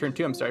fetch, or turn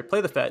 2, I'm sorry,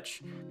 play the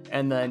fetch,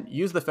 and then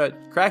use the fetch,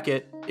 crack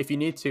it if you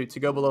need to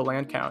go below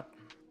land count,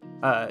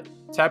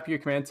 tap your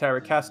command tower,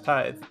 cast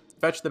Tithe,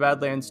 fetch the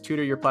Badlands,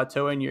 tutor your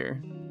Plateau and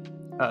your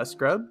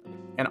Scrub,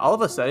 and all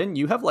of a sudden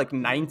you have like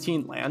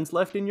 19 lands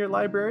left in your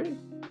library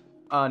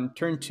on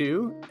turn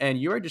 2, and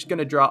you are just going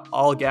to draw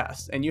all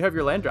gas, and you have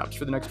your land drops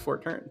for the next 4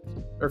 turns,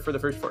 or for the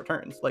first 4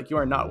 turns. Like, you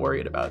are not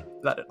worried about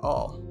that at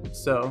all.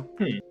 So...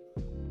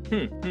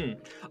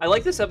 I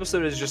like this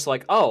episode is just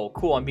like, oh,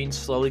 cool, I'm being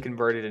slowly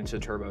converted into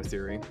turbo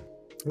theory.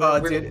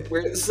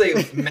 It's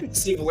like a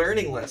massive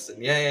learning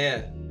lesson.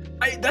 Yeah.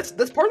 That's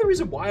part of the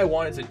reason why I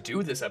wanted to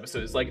do this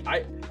episode. Is like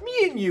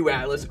me and you,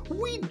 Atlas,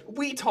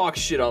 we talk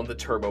shit on the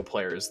turbo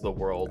players of the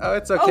world. Oh,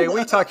 it's okay.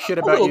 We talk shit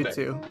about you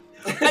too.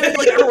 And then,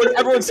 like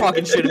everyone's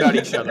talking shit about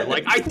each other.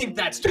 Like, I think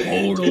that's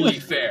totally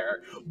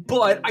fair.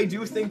 But I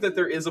do think that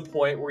there is a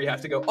point where you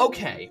have to go,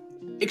 okay,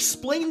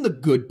 Explain the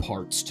good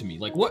parts to me.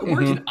 Like, where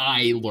can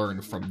I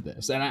learn from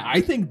this? And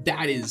I think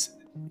that is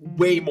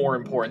way more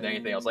important than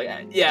anything else. Like,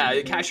 yeah,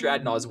 cast your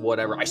ad nauseam,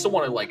 whatever. I still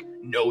want to like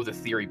know the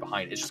theory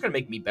behind it. It's just gonna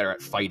make me better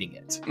at fighting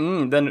it.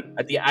 Then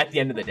at the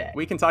end of the day,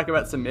 we can talk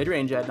about some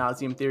mid-range ad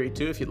nauseam theory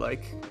too, if you'd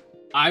like.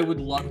 I would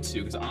love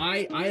to, because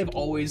I have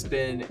always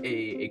been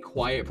a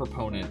quiet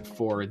proponent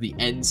for the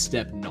end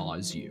step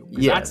Nauseum.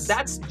 Yes.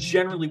 That's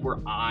generally where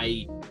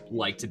I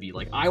like to be.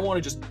 Like, I want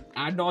to just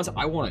ad nauseum,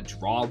 I want to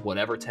draw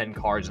whatever 10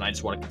 cards, and I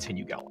just want to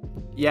continue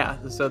going. Yeah,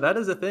 so that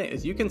is the thing,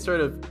 is you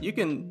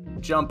can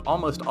jump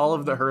almost all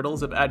of the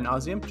hurdles of ad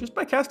nauseum just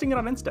by casting it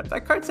on end step.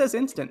 That card says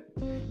instant,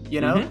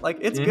 you know? Like,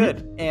 it's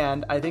good.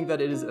 And I think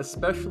that it is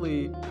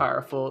especially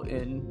powerful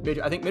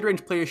I think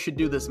mid-range players should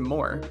do this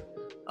more.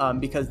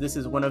 Because this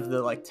is one of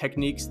the like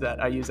techniques that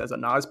I use as a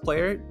Naus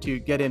player to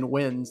get in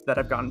wins that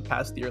have gone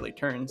past the early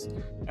turns,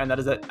 and that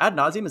is that ad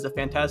nauseum is a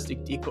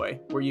fantastic decoy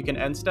where you can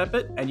end step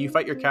it and you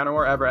fight your counter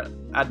war ever at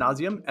ad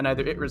nauseum, and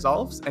either it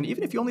resolves, and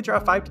even if you only draw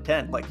 5 to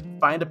 10, like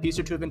find a piece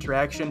or two of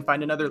interaction,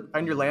 find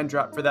your land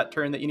drop for that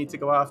turn that you need to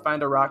go off,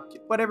 find a rock,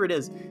 whatever it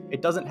is,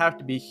 it doesn't have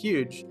to be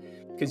huge.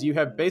 Because you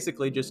have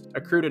basically just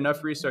accrued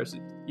enough resources.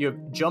 You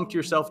have jumped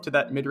yourself to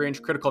that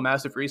mid-range critical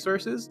mass of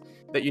resources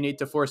that you need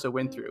to force a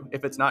win through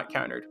if it's not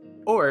countered.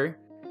 Or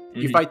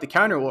you fight the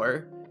counter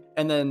war,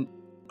 and then,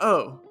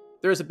 oh,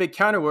 there's a big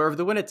counter war of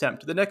the win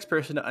attempt. The next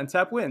person to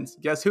untap wins.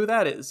 Guess who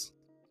that is?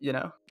 You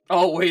know?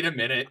 Oh, wait a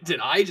minute.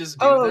 Did I just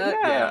do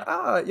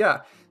that?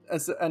 Yeah.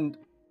 And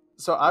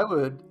so I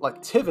would,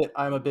 like, Tivit,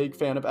 I'm a big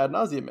fan of ad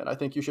nauseum, and I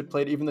think you should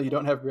play it even though you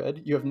don't have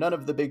red. You have none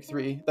of the big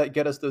 3 that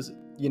get us those,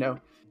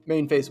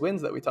 main phase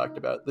wins that we talked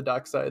about, the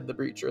Dockside, the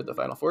Breach, or the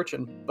Final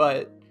Fortune,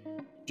 but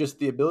just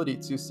the ability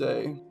to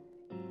say,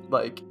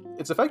 like,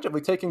 it's effectively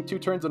taking 2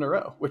 turns in a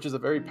row, which is a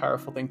very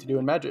powerful thing to do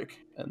in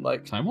Magic. And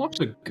like, Time Walk's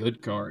a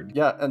good card.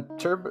 Yeah, and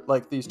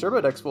these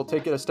turbo decks will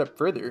take it a step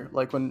further.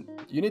 Like, when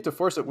you need to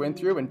force a win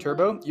through in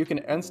turbo, you can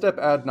end step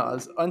ad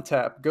nause,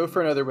 untap, go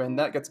for another win,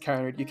 that gets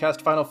countered, you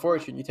cast Final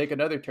Fortune, you take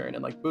another turn,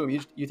 and like, boom,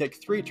 you take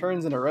 3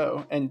 turns in a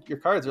row, and your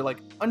cards are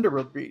like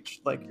Underworld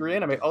Breach, like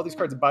Reanimate, all these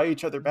cards buy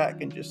each other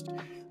back and just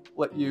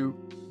let you,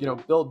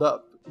 build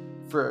up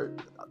for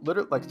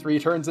literally like 3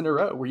 turns in a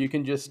row where you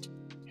can just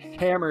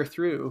hammer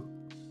through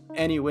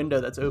any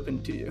window that's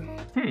open to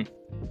you.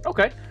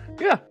 Okay.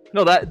 Yeah.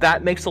 No,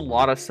 that makes a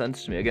lot of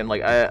sense to me. Again,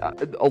 like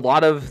a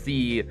lot of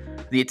the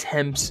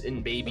attempts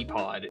in Baby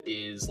Pod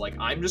is like,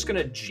 I'm just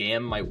gonna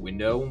jam my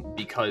window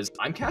because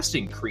I'm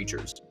casting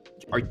creatures.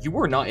 You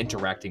are not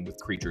interacting with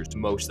creatures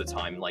most of the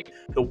time. Like,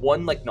 the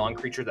one like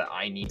non-creature that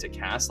I need to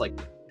cast, like,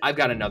 I've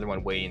got another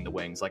one way in the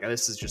wings. Like,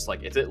 this is just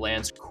like, if it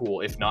lands,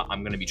 cool. If not,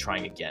 I'm gonna be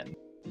trying again.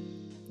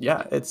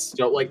 Yeah,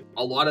 so like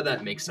a lot of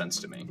that makes sense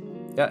to me.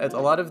 Yeah, it's a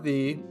lot of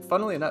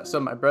funnily enough, so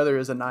my brother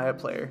is a Naya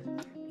player.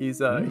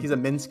 He's a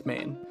Minsk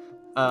main.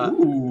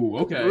 Ooh,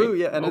 okay. Ooh,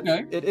 yeah,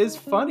 and it is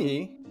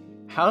funny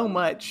how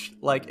much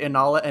like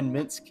Inala and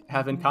Minsk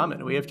have in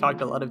common. We have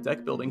talked a lot of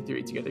deck building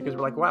theory together because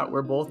we're like, wow,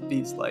 we're both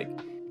these like,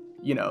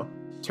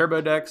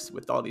 turbo decks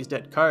with all these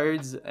dead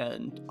cards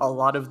and a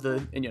lot of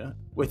the,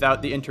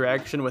 without the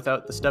interaction,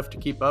 without the stuff to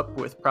keep up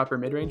with proper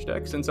mid-range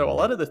decks. And so a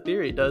lot of the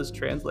theory does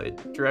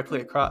translate directly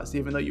across,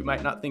 even though you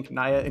might not think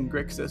Naya and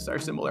Grixis are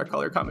similar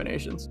color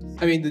combinations.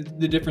 I mean,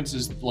 the difference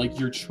is like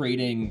you're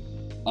trading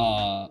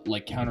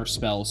like counter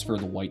spells for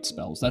the white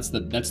spells. That's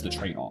the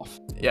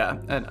trade-off. Yeah,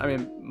 and I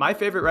mean, my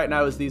favorite right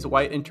now is these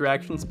white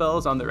interaction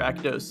spells on the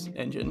Rakdos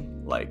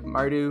engine, like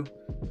Mardu.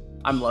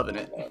 I'm loving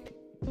it.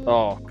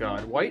 Oh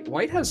god,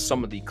 white has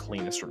some of the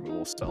cleanest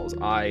removal spells.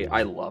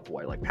 I love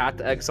white. Like Path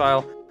to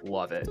Exile,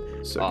 love it.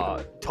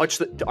 So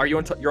you're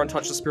on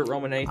Touch the Spirit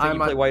Realm and anything you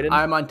play white in?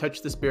 I'm on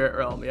Touch the Spirit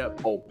Realm, yep.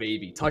 Oh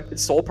baby,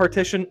 Soul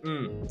Partition,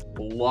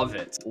 love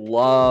it.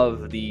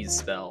 Love these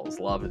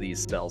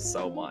spells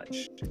so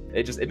much.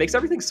 It makes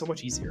everything so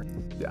much easier.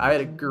 I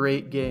had a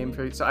great game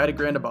so I had a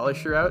Grand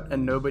Abolisher out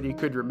and nobody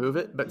could remove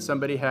it, but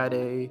somebody had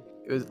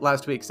it was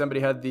last week, somebody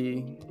had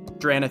the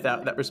Dranith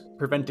out that was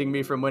preventing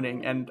me from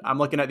winning, and I'm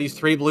looking at these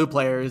 3 blue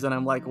players and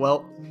I'm like,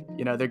 well,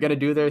 they're gonna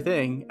do their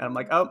thing, and I'm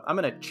like, oh, I'm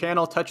gonna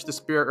channel Touch the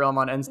Spirit Realm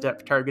on end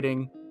step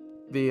targeting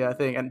the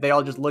thing, and they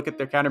all just look at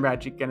their counter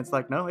magic and it's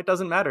like, no, it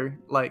doesn't matter,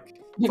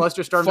 like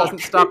Flusterstorm doesn't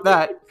stop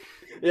that.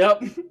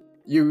 Yep.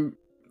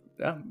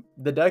 yeah,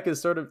 the deck is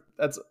sort of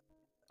that's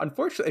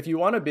unfortunately if you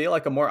want to be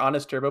like a more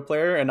honest turbo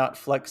player and not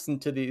flex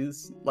into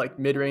these like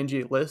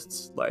mid-rangey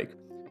lists like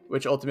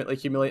which ultimately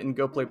accumulate and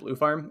go play blue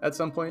farm at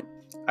some point.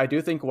 I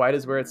do think white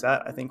is where it's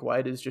at. I think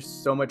white is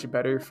just so much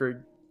better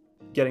for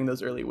getting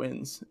those early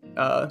wins.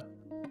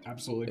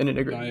 Absolutely. And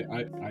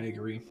I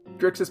agree.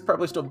 Grix is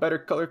probably still better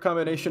color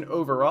combination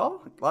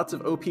overall. Lots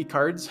of OP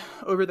cards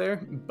over there,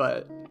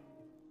 but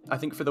I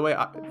think for the way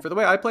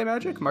I play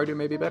Magic, Mardu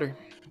may be better.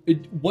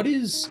 What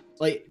is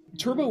like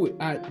turbo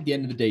at the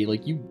end of the day?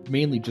 Like you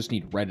mainly just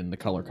need red in the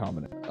color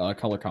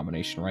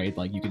combination, right?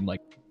 Like you can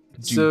like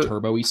do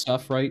turbo-y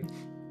stuff, right?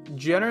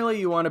 Generally,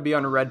 you want to be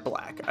on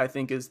red-black, I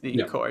think is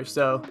the core.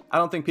 So I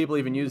don't think people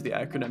even use the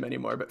acronym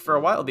anymore. But for a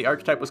while, the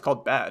archetype was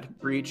called Bad,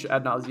 Breach,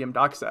 Ad Nauseum,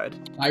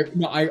 Dockside.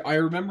 I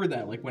remember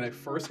that. Like when I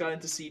first got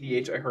into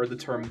CDH, I heard the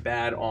term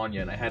Bad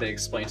Anya, and I had to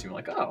explain to him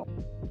like, oh,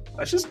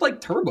 that's just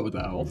like turbo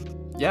though.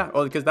 Yeah,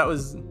 well, because that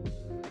was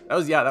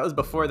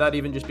before that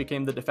even just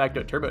became the de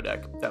facto turbo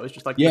deck. That was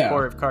just like the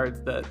core of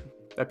cards that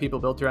people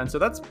built around. So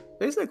that's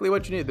basically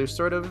what you need. There's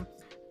sort of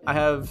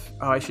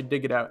I should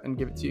dig it out and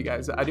give it to you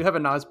guys. I do have a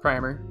Naus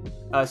primer,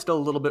 still a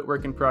little bit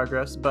work in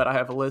progress, but I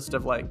have a list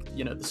of like,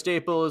 the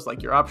staples,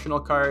 like your optional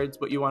cards,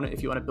 what you want to,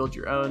 if you want to build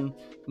your own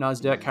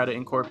Naus deck, how to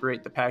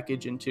incorporate the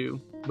package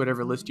into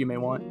whatever list you may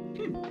want.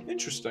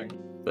 Interesting.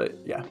 But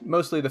yeah,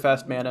 mostly the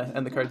fast mana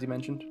and the cards you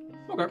mentioned.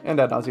 Okay.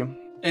 And Ad Nauseum.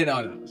 And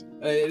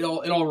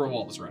it all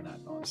revolves around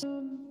Ad Naus.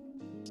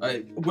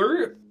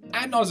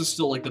 Ad Naus is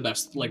still like the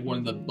best, like one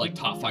of the like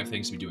top 5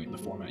 things to be doing in the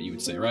format, you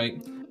would say, right?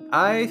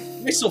 I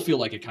still feel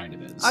like it kind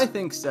of is. I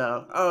think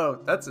so.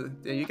 Oh,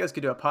 you guys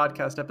could do a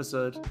podcast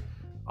episode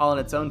all on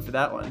its own for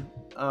that one.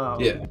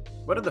 Yeah.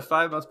 What are the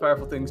 5 most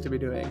powerful things to be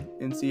doing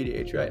in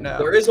CDH right now?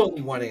 There is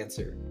only one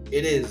answer.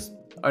 It is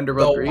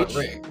Underworld the Breach.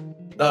 One Ring.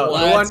 The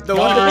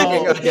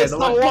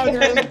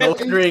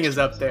One Ring is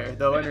up there.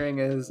 The One Ring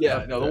is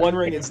the One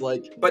Ring is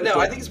like. But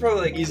no, I think it's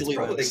probably like easily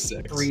like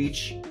 6.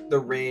 Breach, the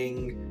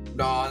Ring,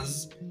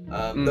 Naus,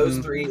 those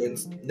 3 in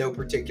no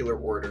particular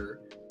order.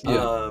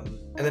 Yeah.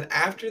 And then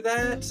after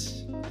that,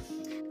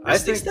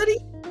 Rhystic Study?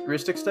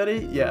 Rhystic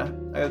Study? Yeah.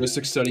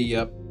 Rhystic Study,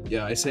 yep.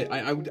 Yeah,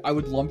 I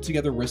would lump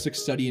together Rhystic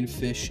Study and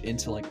Fish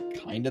into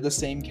like kind of the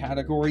same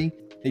category.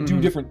 They do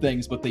different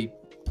things, but they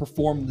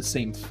perform the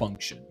same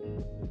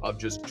function of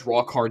just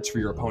draw cards for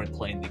your opponent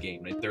playing the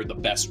game. Right? They're the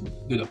best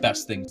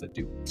things that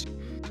do it.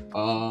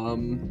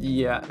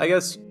 Yeah, I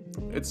guess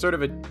it's sort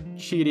of a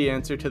cheaty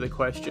answer to the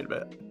question,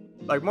 but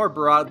like more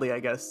broadly, I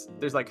guess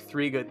there's like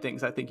 3 good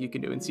things I think you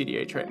can do in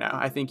CDH right now.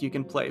 I think you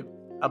can play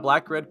a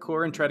black-red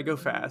core and try to go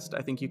fast.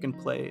 I think you can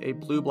play a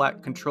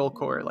blue-black control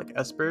core like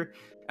Esper,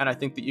 and I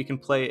think that you can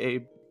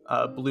play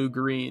a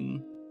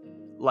blue-green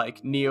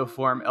like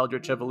Neoform,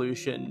 Eldritch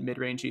Evolution,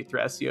 mid-rangey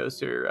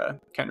Thrasios or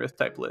Kenrith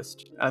type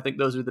list. And I think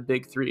those are the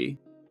big 3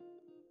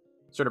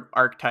 sort of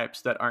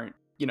archetypes that aren't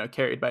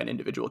carried by an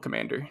individual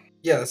commander.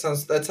 Yeah, that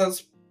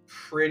sounds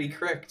pretty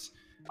correct.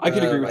 I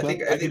can agree with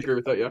that. I think agree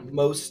with that. Yeah.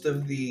 Most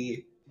of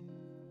the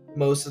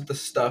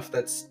stuff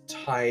that's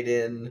tied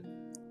in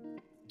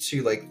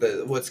to like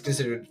what's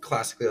considered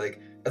classically like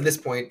at this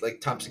point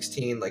like top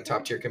 16 like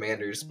top tier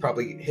commanders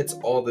probably hits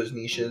all those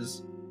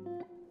niches.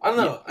 I don't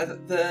know.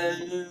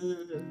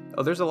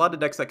 There's a lot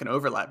of decks that can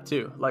overlap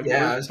too. Like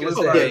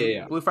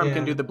Blue Farm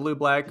can do the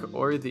blue-black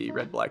or the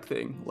red-black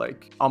thing,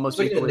 like almost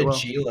equally well.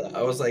 Najeela.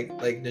 I was like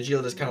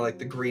Najeela does kind of like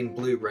the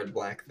green-blue,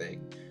 red-black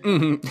thing.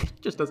 Mm-hmm.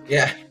 Just does.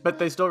 Yeah. But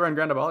they still run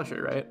Grand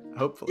Abolisher, right?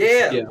 Hopefully.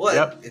 Yeah.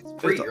 Well, it's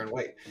free. You're in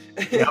white.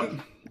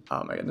 Yep.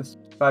 Oh my goodness.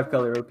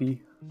 5-color OP.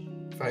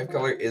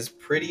 5-color is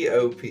pretty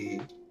OP.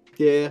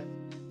 Yeah.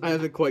 I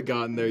haven't quite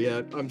gotten there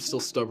yet. I'm still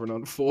stubborn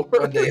on 4.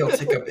 One day he'll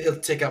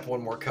take up one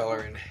more color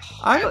and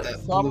add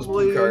those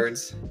blue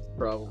cards.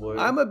 Probably.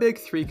 I'm a big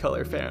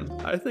 3-color fan.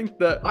 I think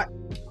that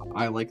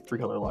I like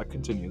 3-color a lot.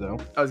 Continue though.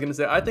 I was gonna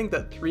say I think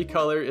that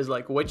 3-color is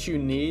like what you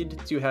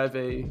need to have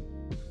a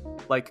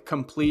like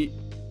complete,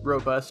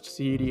 robust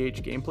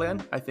CEDH game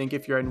plan. I think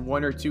if you're in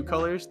 1 or 2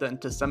 colors, then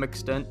to some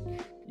extent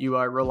you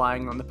are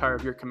relying on the power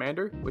of your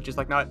commander, which is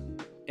like not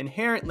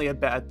inherently a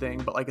bad thing,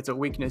 but like it's a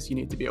weakness you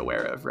need to be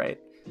aware of, right?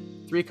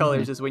 3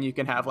 colors is when you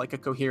can have like a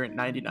coherent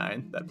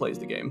 99 that plays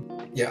the game.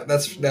 Yeah,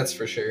 that's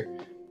for sure.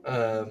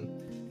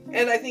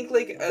 And I think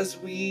like as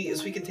we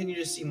continue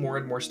to see more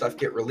and more stuff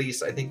get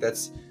released, I think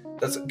that's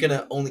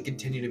gonna only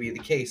continue to be the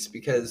case,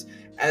 because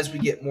as we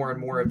get more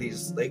and more of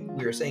these, like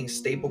we were saying,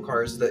 staple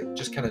cards that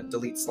just kind of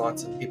delete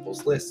slots in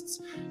people's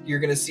lists, you're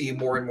gonna see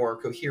more and more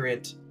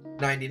coherent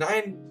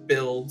 99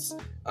 builds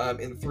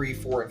in 3,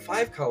 4, and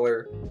 5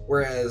 color,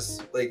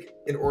 whereas like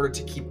in order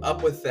to keep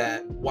up with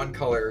that, 1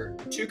 color,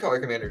 2 color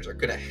commanders are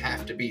gonna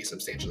have to be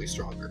substantially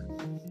stronger.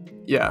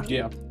 Yeah.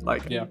 Yeah.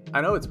 Like, yeah. I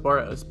know it's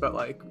Boros, but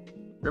like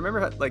remember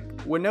how, like,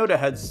 Winota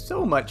had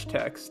so much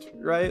text,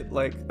 right?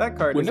 Like, that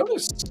card is...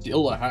 Winota's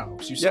still a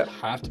house. You still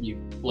have to be,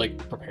 like,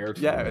 prepared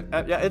for it.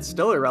 Yeah, it's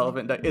still a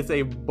relevant deck. It's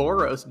a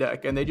Boros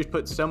deck, and they just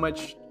put so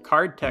much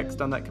card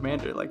text on that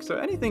commander. Like, so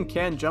anything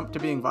can jump to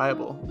being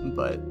viable,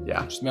 but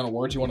yeah. Just the amount of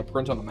words you want to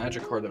print on a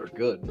Magic card that are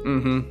good.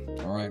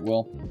 Mm-hmm. All right,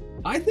 well,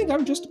 I think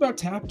I'm just about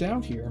tapped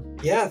out here.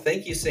 Yeah,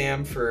 thank you,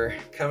 Sam, for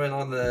coming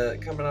on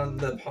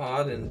the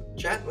pod and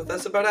chatting with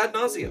us about Ad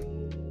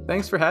Nauseum.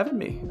 Thanks for having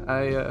me.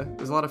 It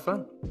was a lot of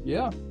fun.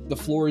 Yeah, the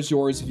floor is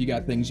yours if you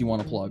got things you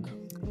want to plug.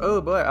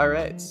 Oh boy, all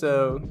right.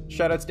 So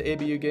shout outs to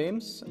ABU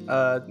Games,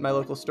 my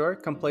local store.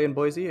 Come play in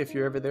Boise if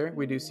you're ever there.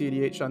 We do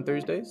CDH on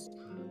Thursdays.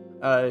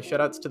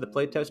 Shout outs to the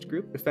playtest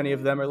group. If any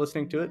of them are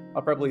listening to it,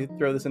 I'll probably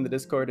throw this in the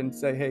Discord and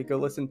say, hey, go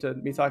listen to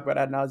me talk about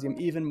Ad Nauseum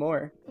even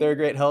more. They're a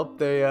great help.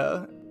 They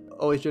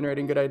always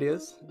generating good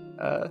ideas.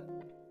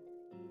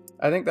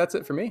 I think that's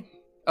it for me.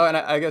 Oh, and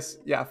I guess,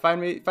 yeah, find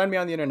me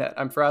on the internet.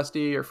 I'm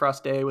Frosty or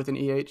Frosty with an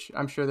EH.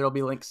 I'm sure there'll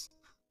be links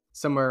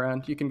somewhere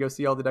around. You can go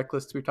see all the deck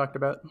lists we talked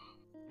about.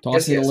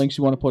 Toss me the links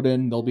you want to put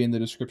in. They'll be in the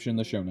description in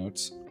the show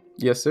notes.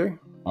 Yes, sir.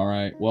 All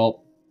right.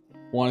 Well,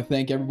 want to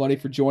thank everybody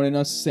for joining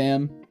us.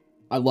 Sam,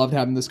 I loved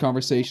having this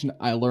conversation.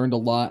 I learned a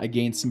lot. I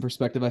gained some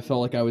perspective I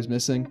felt like I was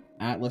missing.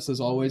 Atlas, as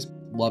always,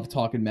 love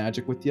talking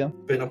Magic with you.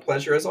 Been a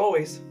pleasure as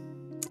always.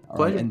 All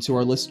right, and to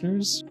our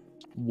listeners,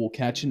 we'll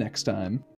catch you next time.